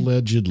 Okay.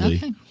 Allegedly.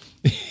 Okay.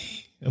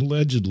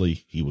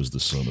 Allegedly, he was the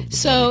son of the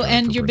So, bodyguard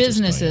and for your Princess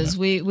businesses,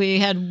 Diana. we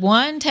had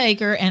one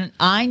taker, and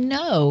I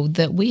know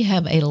that we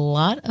have a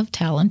lot of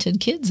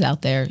talented kids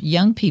out there,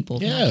 young people.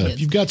 Yeah, not if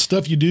kids. you've got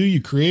stuff you do, you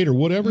create or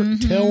whatever,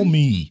 tell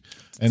me.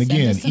 And Send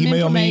again, us some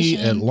email me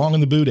at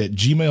information.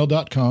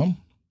 longintheboot@gmail.com.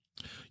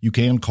 You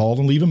can call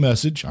and leave a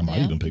message. I might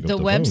even pick up the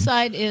phone.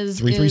 website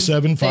is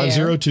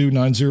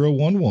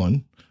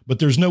 337-502-9011. But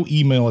there's no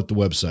email at the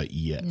website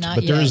yet. Not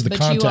but there yet, is the but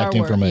contact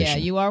you are information.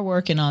 Yeah, you are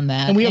working on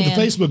that. And we have the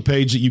Facebook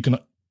page that you can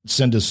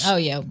send us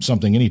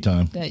something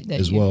anytime that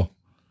as well.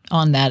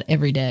 On that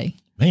every day.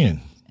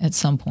 Man. At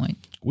some point.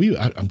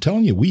 I'm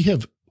telling you, we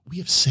have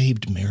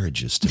saved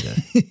marriages today.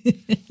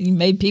 You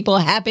made people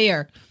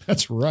happier.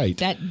 That's right.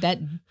 That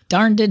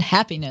darned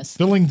happiness.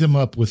 Filling them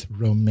up with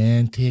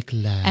romantic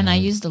love. And I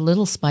used a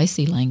little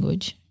spicy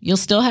language. You'll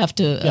still have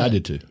to. Yeah, I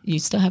did too. You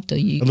still have to.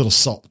 A little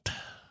salt.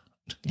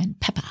 And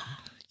pepper.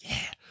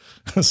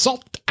 Yeah.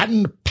 Salt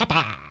and pepper.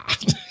 I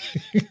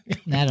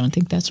don't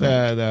think that's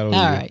right. All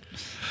right.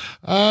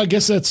 I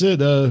guess that's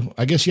it.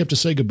 I guess you have to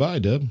say goodbye,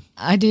 Deb.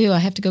 I do. I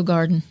have to go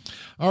garden.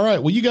 All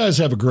right. Well, you guys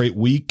have a great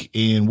week,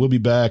 and we'll be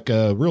back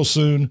real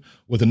soon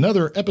with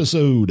another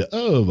episode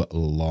of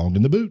Long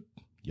in the Boot.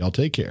 Y'all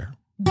take care.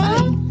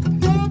 Bye.